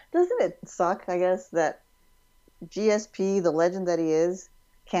doesn't it suck, I guess, that GSP, the legend that he is,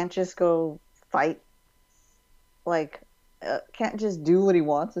 can't just go fight? Like, can't just do what he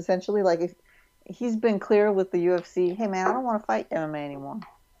wants, essentially? Like, if he's been clear with the UFC, hey, man, I don't want to fight MMA anymore.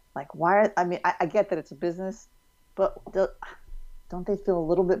 Like, why? I get that it's a business. But don't they feel a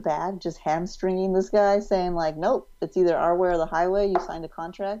little bit bad just hamstringing this guy, saying like, nope, it's either our way or the highway. You signed a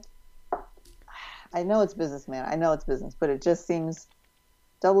contract. I know it's business, man. I know it's business, but it just seems,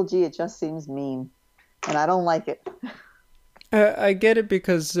 Double G, it just seems mean. And I don't like it. I get it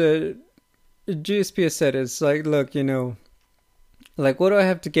because GSP has said it's like, look, like what do I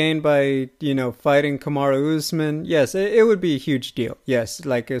have to gain by, fighting Kamaru Usman? Yes, it would be a huge deal. Yes,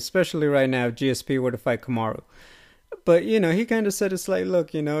 like especially right now if GSP were to fight Kamaru. But, he kind of said it's like,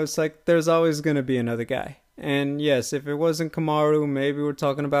 look, it's like there's always going to be another guy. And yes, if it wasn't Kamaru, maybe we're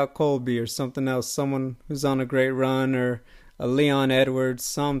talking about Colby or something else, someone who's on a great run, or a Leon Edwards,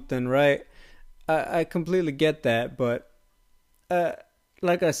 something, right? I completely get that, but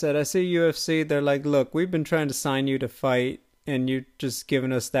like I said, I see UFC, they're like, look, we've been trying to sign you to fight and you're just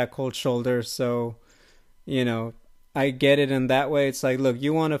giving us that cold shoulder. So, you know, I get it in that way. It's like, look,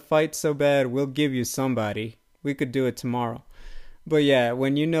 you want to fight so bad, we'll give you somebody. We could do it tomorrow. But yeah,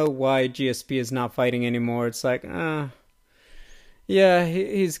 when you know why GSP is not fighting anymore, it's like, yeah,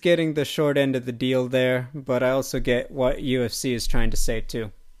 he's getting the short end of the deal there. But I also get what UFC is trying to say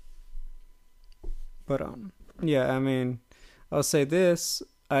too. But yeah, I mean, I'll say this.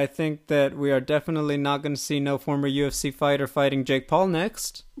 I think that we are definitely not going to see no former UFC fighter fighting Jake Paul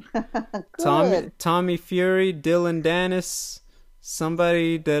next. Tommy Fury, Dylan Dennis,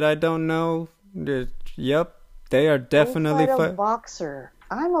 somebody that I don't know. Yep, they are definitely a boxer.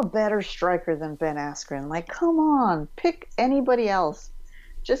 I'm a better striker than Ben Askren. Like, come on, pick anybody else.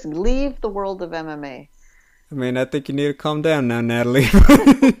 Just leave the world of MMA. I mean, I think you need to calm down now, Natalie.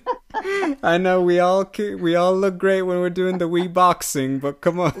 I know we all look great when we're doing the Wii boxing, but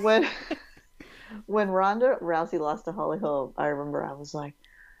come on. When Ronda Rousey lost to Holly Holm, I remember I was like,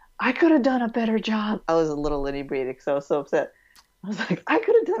 I could have done a better job. I was a little inebriated, so I was so upset. I was like, I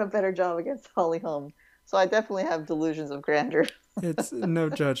could have done a better job against Holly Holm. So I definitely have delusions of grandeur. It's no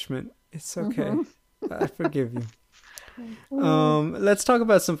judgment. It's okay. Mm-hmm. I forgive you. Let's talk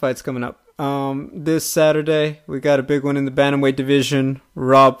about some fights coming up. This Saturday, we got a big one in the bantamweight division.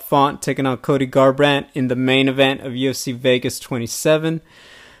 Rob Font taking on Cody Garbrandt in the main event of UFC Vegas 27.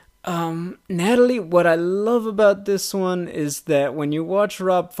 Natalie, what I love about this one is that when you watch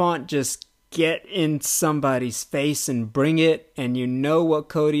Rob Font just get in somebody's face and bring it, and you know what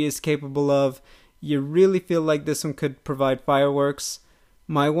Cody is capable of, you really feel like this one could provide fireworks.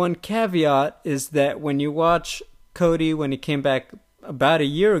 My one caveat is that when you watch Cody when he came back about a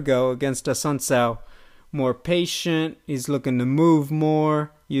year ago against Assunção, more patient, he's looking to move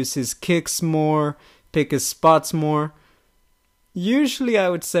more, use his kicks more, pick his spots more. Usually I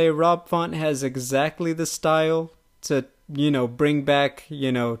would say Rob Font has exactly the style to, bring back,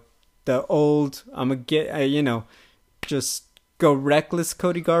 the old, just go reckless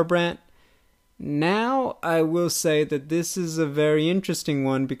Cody Garbrandt. Now, I will say that this is a very interesting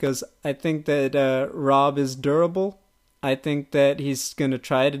one because I think that Rob is durable. I think that he's going to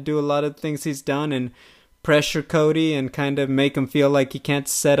try to do a lot of things he's done and pressure Cody and kind of make him feel like he can't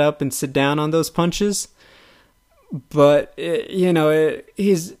set up and sit down on those punches. But,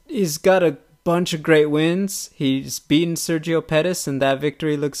 he's got a bunch of great wins. He's beaten Sergio Pettis, and that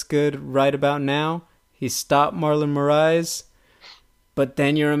victory looks good right about now. He stopped Marlon Moraes. But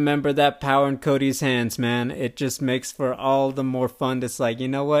then you remember that power in Cody's hands, man. It just makes for all the more fun. It's like, you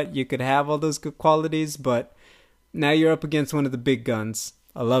know what? You could have all those good qualities, but now you're up against one of the big guns.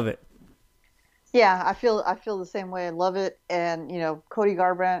 I love it. Yeah, I feel the same way. I love it. And, Cody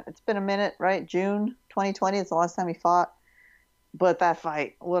Garbrandt, it's been a minute, right? June 2020, it's the last time he fought. But that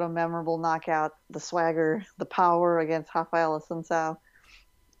fight, what a memorable knockout. The swagger, the power against Rafael Assunção.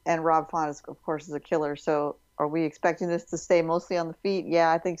 And Rob Font, of course, is a killer. So are we expecting this to stay mostly on the feet?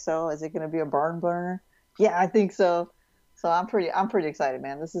 Yeah, I think so. Is it going to be a barn burner? Yeah, I think so. So I'm pretty excited,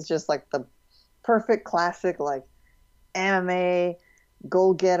 man. This is just like the perfect classic, like MMA,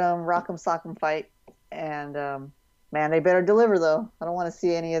 go get 'em, rock 'em, sock 'em fight. And man, they better deliver though. I don't want to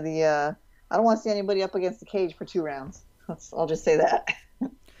see anybody up against the cage for 2 rounds. I'll just say that.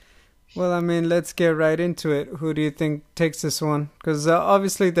 Well, I mean, let's get right into it. Who do you think takes this one? Because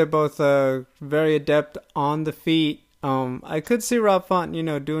obviously they're both very adept on the feet. I could see Rob Font,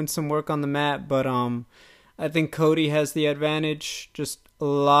 doing some work on the mat, but I think Cody has the advantage. Just a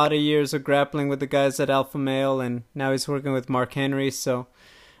lot of years of grappling with the guys at Alpha Male, and now he's working with Mark Henry. So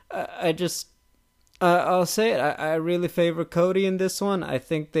I'll say it. I really favor Cody in this one. I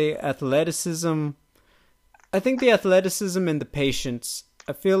think the athleticism and the patience.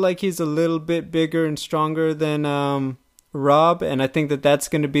 I feel like he's a little bit bigger and stronger than Rob, and I think that that's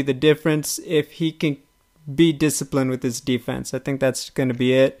going to be the difference if he can be disciplined with his defense. I think that's going to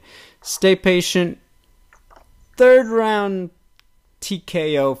be it. Stay patient. 3rd round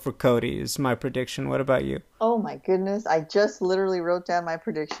TKO for Cody is my prediction. What about you? Oh my goodness. I just literally wrote down my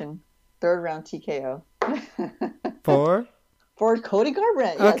prediction. 3rd round TKO. For Cody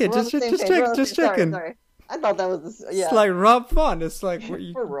Garbrandt. Yes, okay, just checking. Sorry. I thought that was It's like Rob Font. It's like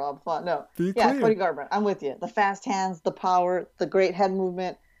for Rob Font. No. Clear. Cody Garbrandt. I'm with you. The fast hands, the power, the great head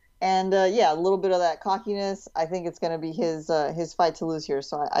movement, and a little bit of that cockiness. I think it's going to be his fight to lose here.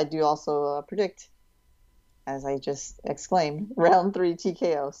 So I do also predict, as I just exclaimed, round 3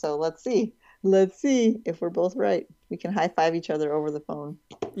 TKO. So let's see if we're both right. We can high five each other over the phone.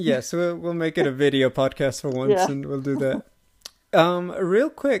 Yes, we'll make it a video podcast for once, and we'll do that. Real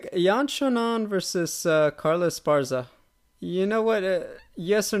quick, Yan Xiaonan versus Carla Esparza. You know what?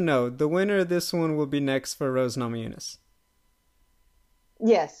 Yes or no? The winner of this one will be next for Rose Namajunas.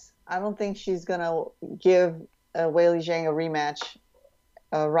 Yes, I don't think she's gonna give Wei Li Zhang a rematch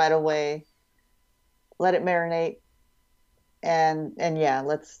right away. Let it marinate, and yeah,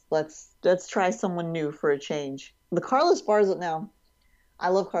 let's try someone new for a change. The Carla Esparza now. I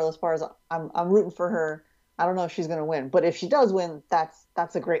love Carla Esparza. I'm rooting for her. I don't know if she's gonna win, but if she does win,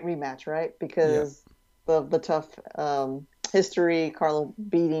 that's a great rematch, right? Yeah. Because the tough history, Carla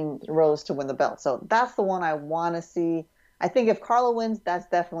beating Rose to win the belt. So that's the one I want to see. I think if Carla wins, that's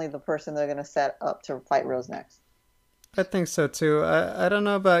definitely the person they're gonna set up to fight Rose next. I think so too. I don't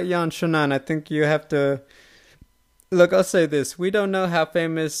know about Yan Shunan. I think you have to look. I'll say this: we don't know how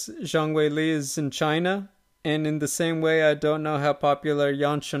famous Zhang Weili is in China, and in the same way, I don't know how popular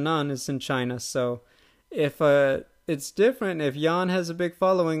Yan Shunan is in China. So, if it's different. If Yan has a big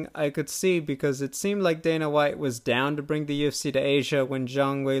following, I could see because it seemed like Dana White was down to bring the UFC to Asia when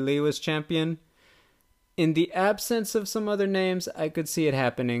Zhang Weili was champion. In the absence of some other names, I could see it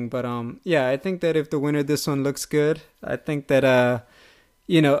happening. But yeah, I think that if the winner of this one looks good, I think that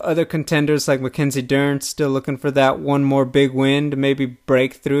other contenders like Mackenzie Dern still looking for that one more big win to maybe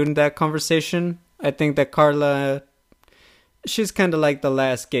break through in that conversation. I think that Carla, she's kind of like the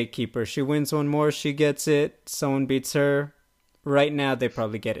last gatekeeper. She wins one more, she gets it. Someone beats her. Right now, they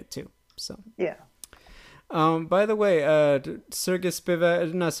probably get it too. So. Yeah. By the way, Sergey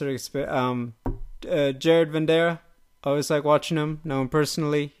Spivak, not Sergey Spivak, Jared Vandera. I always like watching him. Know him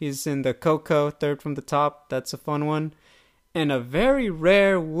personally. He's in the Coco, third from the top. That's a fun one. And a very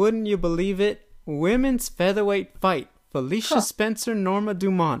rare, wouldn't you believe it, women's featherweight fight. Felicia Spencer, Norma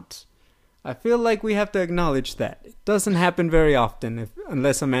Dumont. I feel like we have to acknowledge that. It doesn't happen very often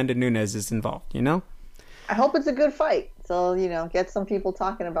unless Amanda Nunes is involved, you know? I hope it's a good fight. So, get some people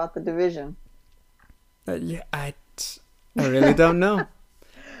talking about the division. Yeah, I really don't know.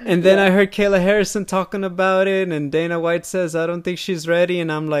 And then I heard Kayla Harrison talking about it, and Dana White says, I don't think she's ready.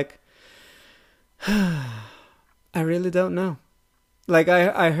 And I'm like, I really don't know. Like,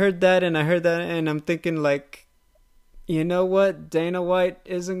 I heard that, and I'm thinking, like, you know what? Dana White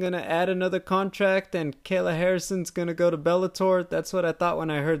isn't going to add another contract, and Kayla Harrison's going to go to Bellator. That's what I thought when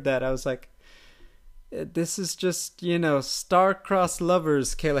I heard that. I was like, this is just, star-crossed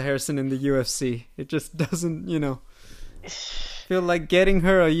lovers, Kayla Harrison in the UFC. It just doesn't, feel like getting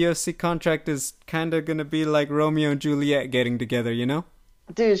her a UFC contract is kind of going to be like Romeo and Juliet getting together,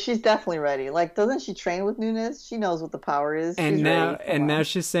 Dude, she's definitely ready. Like, doesn't she train with Nunes? She knows what the power is. And she's now, ready. now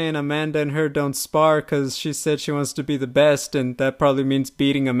she's saying Amanda and her don't spar because she said she wants to be the best, and that probably means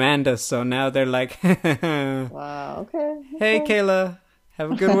beating Amanda. So now they're like, wow, okay. Hey, Kayla,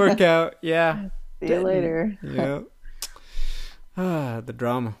 have a good workout. Yeah. See you later. Yeah. The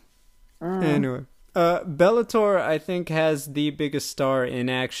drama. Anyway. Bellator, I think, has the biggest star in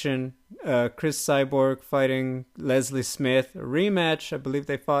action. Chris Cyborg fighting Leslie Smith. A rematch. I believe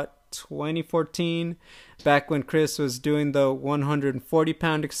they fought 2014, back when Chris was doing the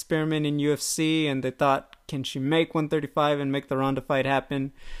 140-pound experiment in UFC, and they thought, can she make 135 and make the Ronda fight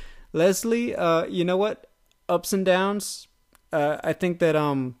happen? Leslie, you know what? Ups and downs. I think that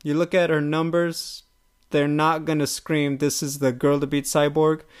you look at her numbers, they're not gonna scream, this is the girl to beat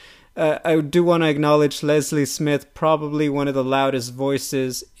Cyborg. I do want to acknowledge Leslie Smith, probably one of the loudest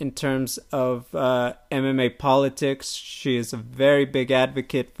voices in terms of MMA politics. She is a very big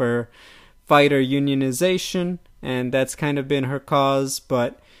advocate for fighter unionization, and that's kind of been her cause.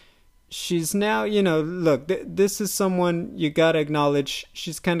 But she's now, look, this is someone you got to acknowledge.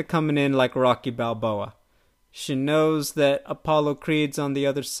 She's kind of coming in like Rocky Balboa. She knows that Apollo Creed's on the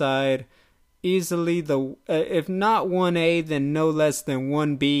other side. Easily if not 1A, then no less than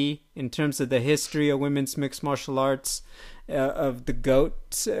 1B in terms of the history of women's mixed martial arts, of the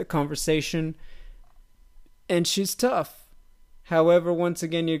GOAT conversation. And she's tough. However, once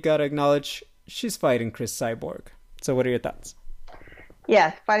again, you gotta acknowledge she's fighting Chris Cyborg. So what are your thoughts?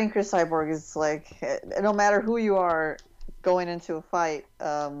 Yeah, fighting Chris Cyborg is like, no matter who you are going into a fight,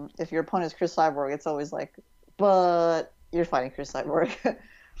 if your opponent is Chris Cyborg, it's always like, but you're fighting Chris Cyborg.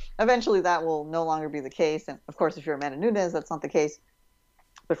 Eventually, that will no longer be the case. And, of course, if you're Amanda Nunes, that's not the case.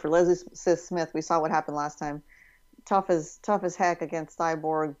 But for Leslie Smith, we saw what happened last time. Tough as heck against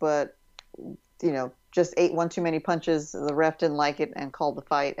Cyborg, but, just ate one too many punches. The ref didn't like it and called the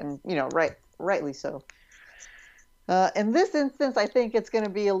fight, and, rightly so. In this instance, I think it's going to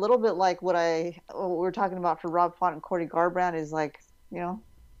be a little bit like what we're talking about for Rob Font and Cody Garbrandt is like,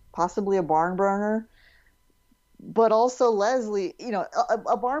 possibly a barn burner. But also Leslie,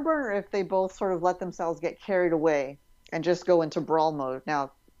 a barn burner if they both sort of let themselves get carried away and just go into brawl mode.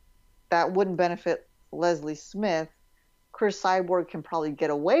 Now, that wouldn't benefit Leslie Smith. Chris Cyborg can probably get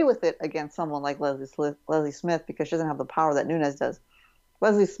away with it against someone like Leslie Smith because she doesn't have the power that Nunes does.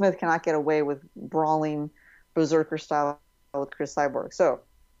 Leslie Smith cannot get away with brawling berserker style with Chris Cyborg. So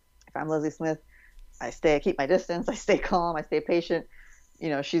if I'm Leslie Smith, I keep my distance, I stay calm, I stay patient.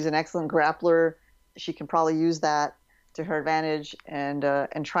 She's an excellent grappler. She can probably use that to her advantage and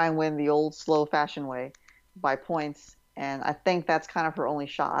try and win the old slow fashion way by points. And I think that's kind of her only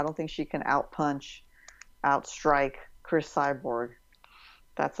shot. I don't think she can outpunch, outstrike Chris Cyborg.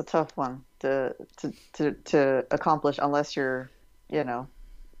 That's a tough one to accomplish unless you're,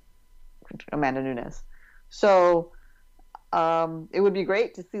 Amanda Nunes. So it would be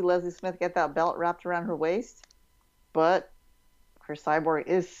great to see Leslie Smith get that belt wrapped around her waist, but Chris Cyborg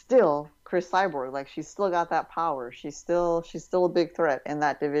is still Chris Cyborg. Like, she's still got that power. She's still a big threat in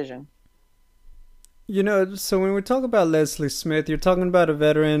that division. So when we talk about Leslie Smith, you're talking about a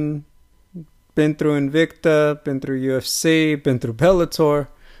veteran, been through Invicta, been through UFC, been through Bellator.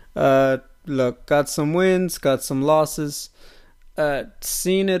 Look, got some wins, got some losses,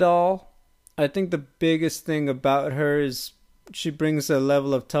 seen it all. I think the biggest thing about her is she brings a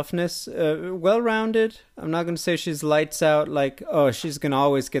level of toughness, well-rounded. I'm not going to say she's lights out, like, oh, she's going to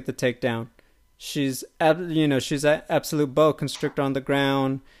always get the takedown. She's an absolute boa constrictor on the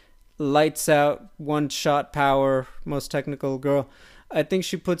ground, lights out, one-shot power, most technical girl. I think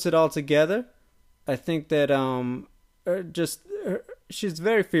she puts it all together. I think that she's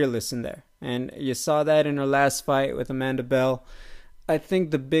very fearless in there. And you saw that in her last fight with Amanda Bell. I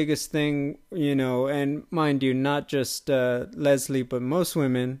think the biggest thing, and mind you, not just Leslie, but most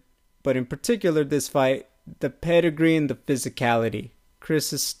women, but in particular this fight, the pedigree and the physicality.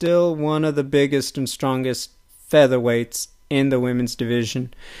 Chris is still one of the biggest and strongest featherweights in the women's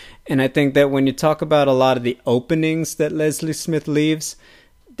division. And I think that when you talk about a lot of the openings that Leslie Smith leaves,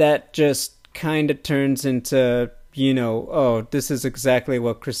 that just kind of turns into, oh, this is exactly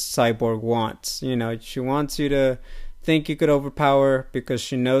what Chris Cyborg wants. She wants you to think you could overpower because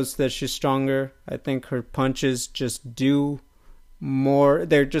she knows that she's stronger. I think her punches just do more.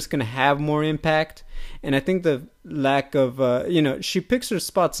 They're just going to have more impact. And I think the lack of, she picks her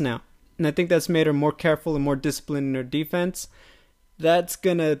spots now. And I think that's made her more careful and more disciplined in her defense. That's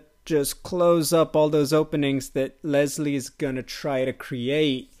going to just close up all those openings that Leslie is going to try to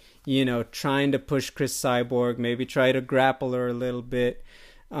create, trying to push Chris Cyborg, maybe try to grapple her a little bit,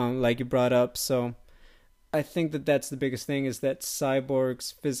 like you brought up. So I think that that's the biggest thing, is that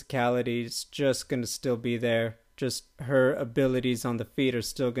Cyborg's physicality is just going to still be there. Just her abilities on the feet are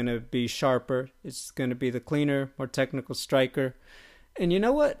still going to be sharper. It's going to be the cleaner, more technical striker. And you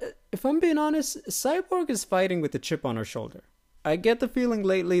know what? If I'm being honest, Cyborg is fighting with a chip on her shoulder. I get the feeling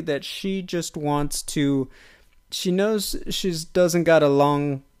lately that she just wants to... She knows she doesn't got a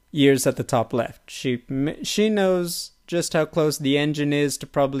long years at the top left. She knows just how close the engine is to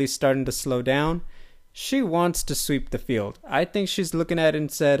probably starting to slow down. She wants to sweep the field. I think she's looking at it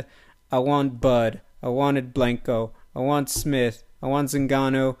and said, I want Bud, I wanted Blanco, I want Smith, I want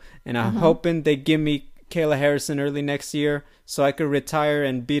Zingano, and I'm hoping they give me Kayla Harrison early next year so I could retire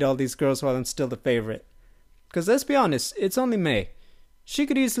and beat all these girls while I'm still the favorite. Because let's be honest, it's only May. She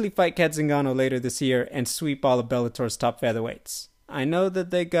could easily fight Kat Zingano later this year and sweep all of Bellator's top featherweights. I know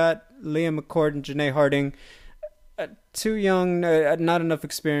that they got Leah McCord and Janae Harding, too young, not enough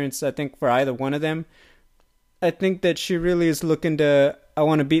experience, I think, for either one of them. I think that she really is looking to, I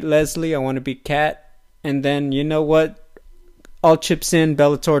want to beat Leslie, I want to beat Kat, and then, you know what, all chips in,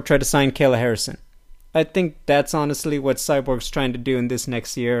 Bellator, try to sign Kayla Harrison. I think that's honestly what Cyborg's trying to do in this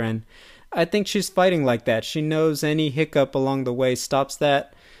next year, and I think she's fighting like that. She knows any hiccup along the way stops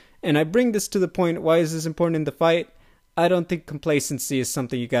that. And I bring this to the point, why is this important in the fight? I don't think complacency is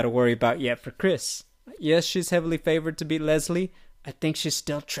something you got to worry about yet for Chris. Yes, she's heavily favored to beat Leslie. I think she's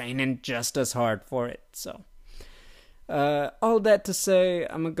still training just as hard for it. So, all that to say,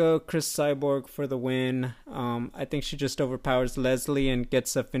 I'm going to go Chris Cyborg for the win. I think she just overpowers Leslie and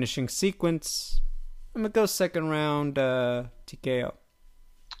gets a finishing sequence. I'm going to go second round TKO.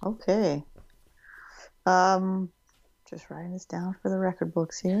 Okay. Just writing this down for the record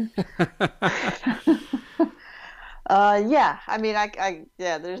books here. Yeah, I mean,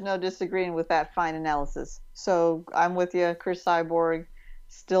 there's no disagreeing with that fine analysis. So I'm with you, Chris Cyborg,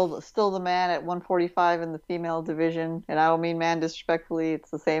 still the man at 145 in the female division, and I don't mean man disrespectfully.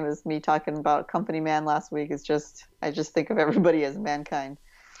 It's the same as me talking about company man last week. It's just I just think of everybody as mankind.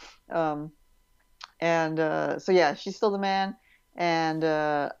 So yeah, she's still the man, and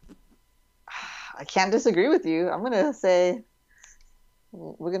I can't disagree with you. I'm gonna say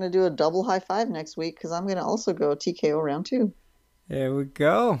we're going to do a double high five next week because I'm going to also go TKO round 2. There we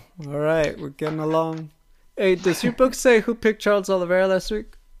go. All right. We're getting along. Hey, does your book say who picked Charles Oliveira last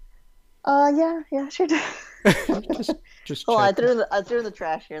week? Yeah, sure do. Just Oh, check. I threw the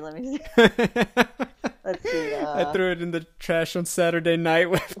trash here. Let me see. Let's see. I threw it in the trash on Saturday night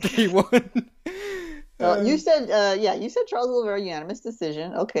with 3-1. You said, yeah, you said Charles Oliveira unanimous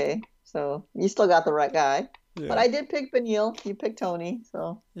decision. Okay, so you still got the right guy. But Yeah. I did pick Benil. You picked Tony.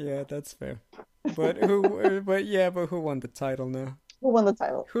 So Yeah, that's fair. But who won the title now? who won the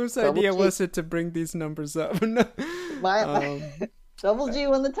title? Whose Double idea G. was it to bring these numbers up? No. My Double G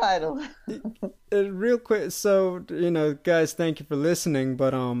won the title. Real quick, so guys, thank you for listening.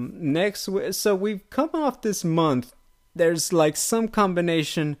 But so we've come off this month. There's like some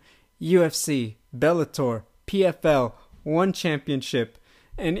combination: UFC, Bellator, PFL, one championship,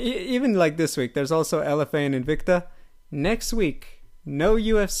 and even like this week, there's also LFA and Invicta. Next week, no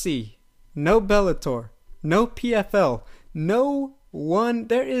UFC, no Bellator, no PFL, no one.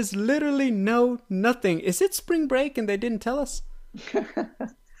 There is literally nothing. Is it spring break and they didn't tell us?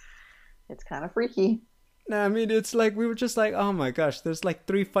 It's kind of freaky. No, I mean it's like we were just like, oh my gosh, there's like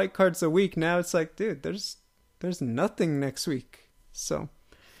 3 fight cards a week. Now it's like, dude, there's nothing next week. So,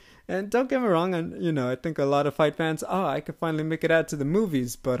 and don't get me wrong, and I think a lot of fight fans, I could finally make it out to the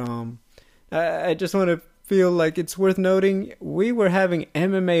movies, but I just want to feel like it's worth noting we were having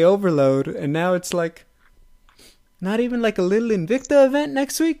MMA overload, and now it's like not even like a little Invicta event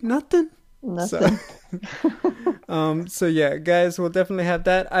next week. Nothing. Nothing. So yeah, guys, we'll definitely have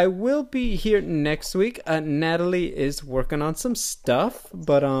that. I will be here next week. Natalie is working on some stuff,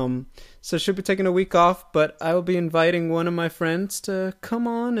 but so she'll be taking a week off, but I will be inviting one of my friends to come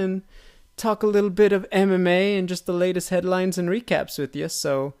on and talk a little bit of MMA and just the latest headlines and recaps with you.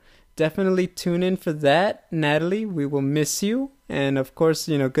 So definitely tune in for that. Natalie, we will miss you. And of course,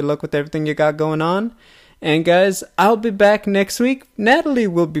 good luck with everything you got going on. And guys, I'll be back next week. Natalie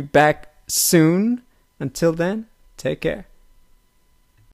will be back soon. Until then, take care.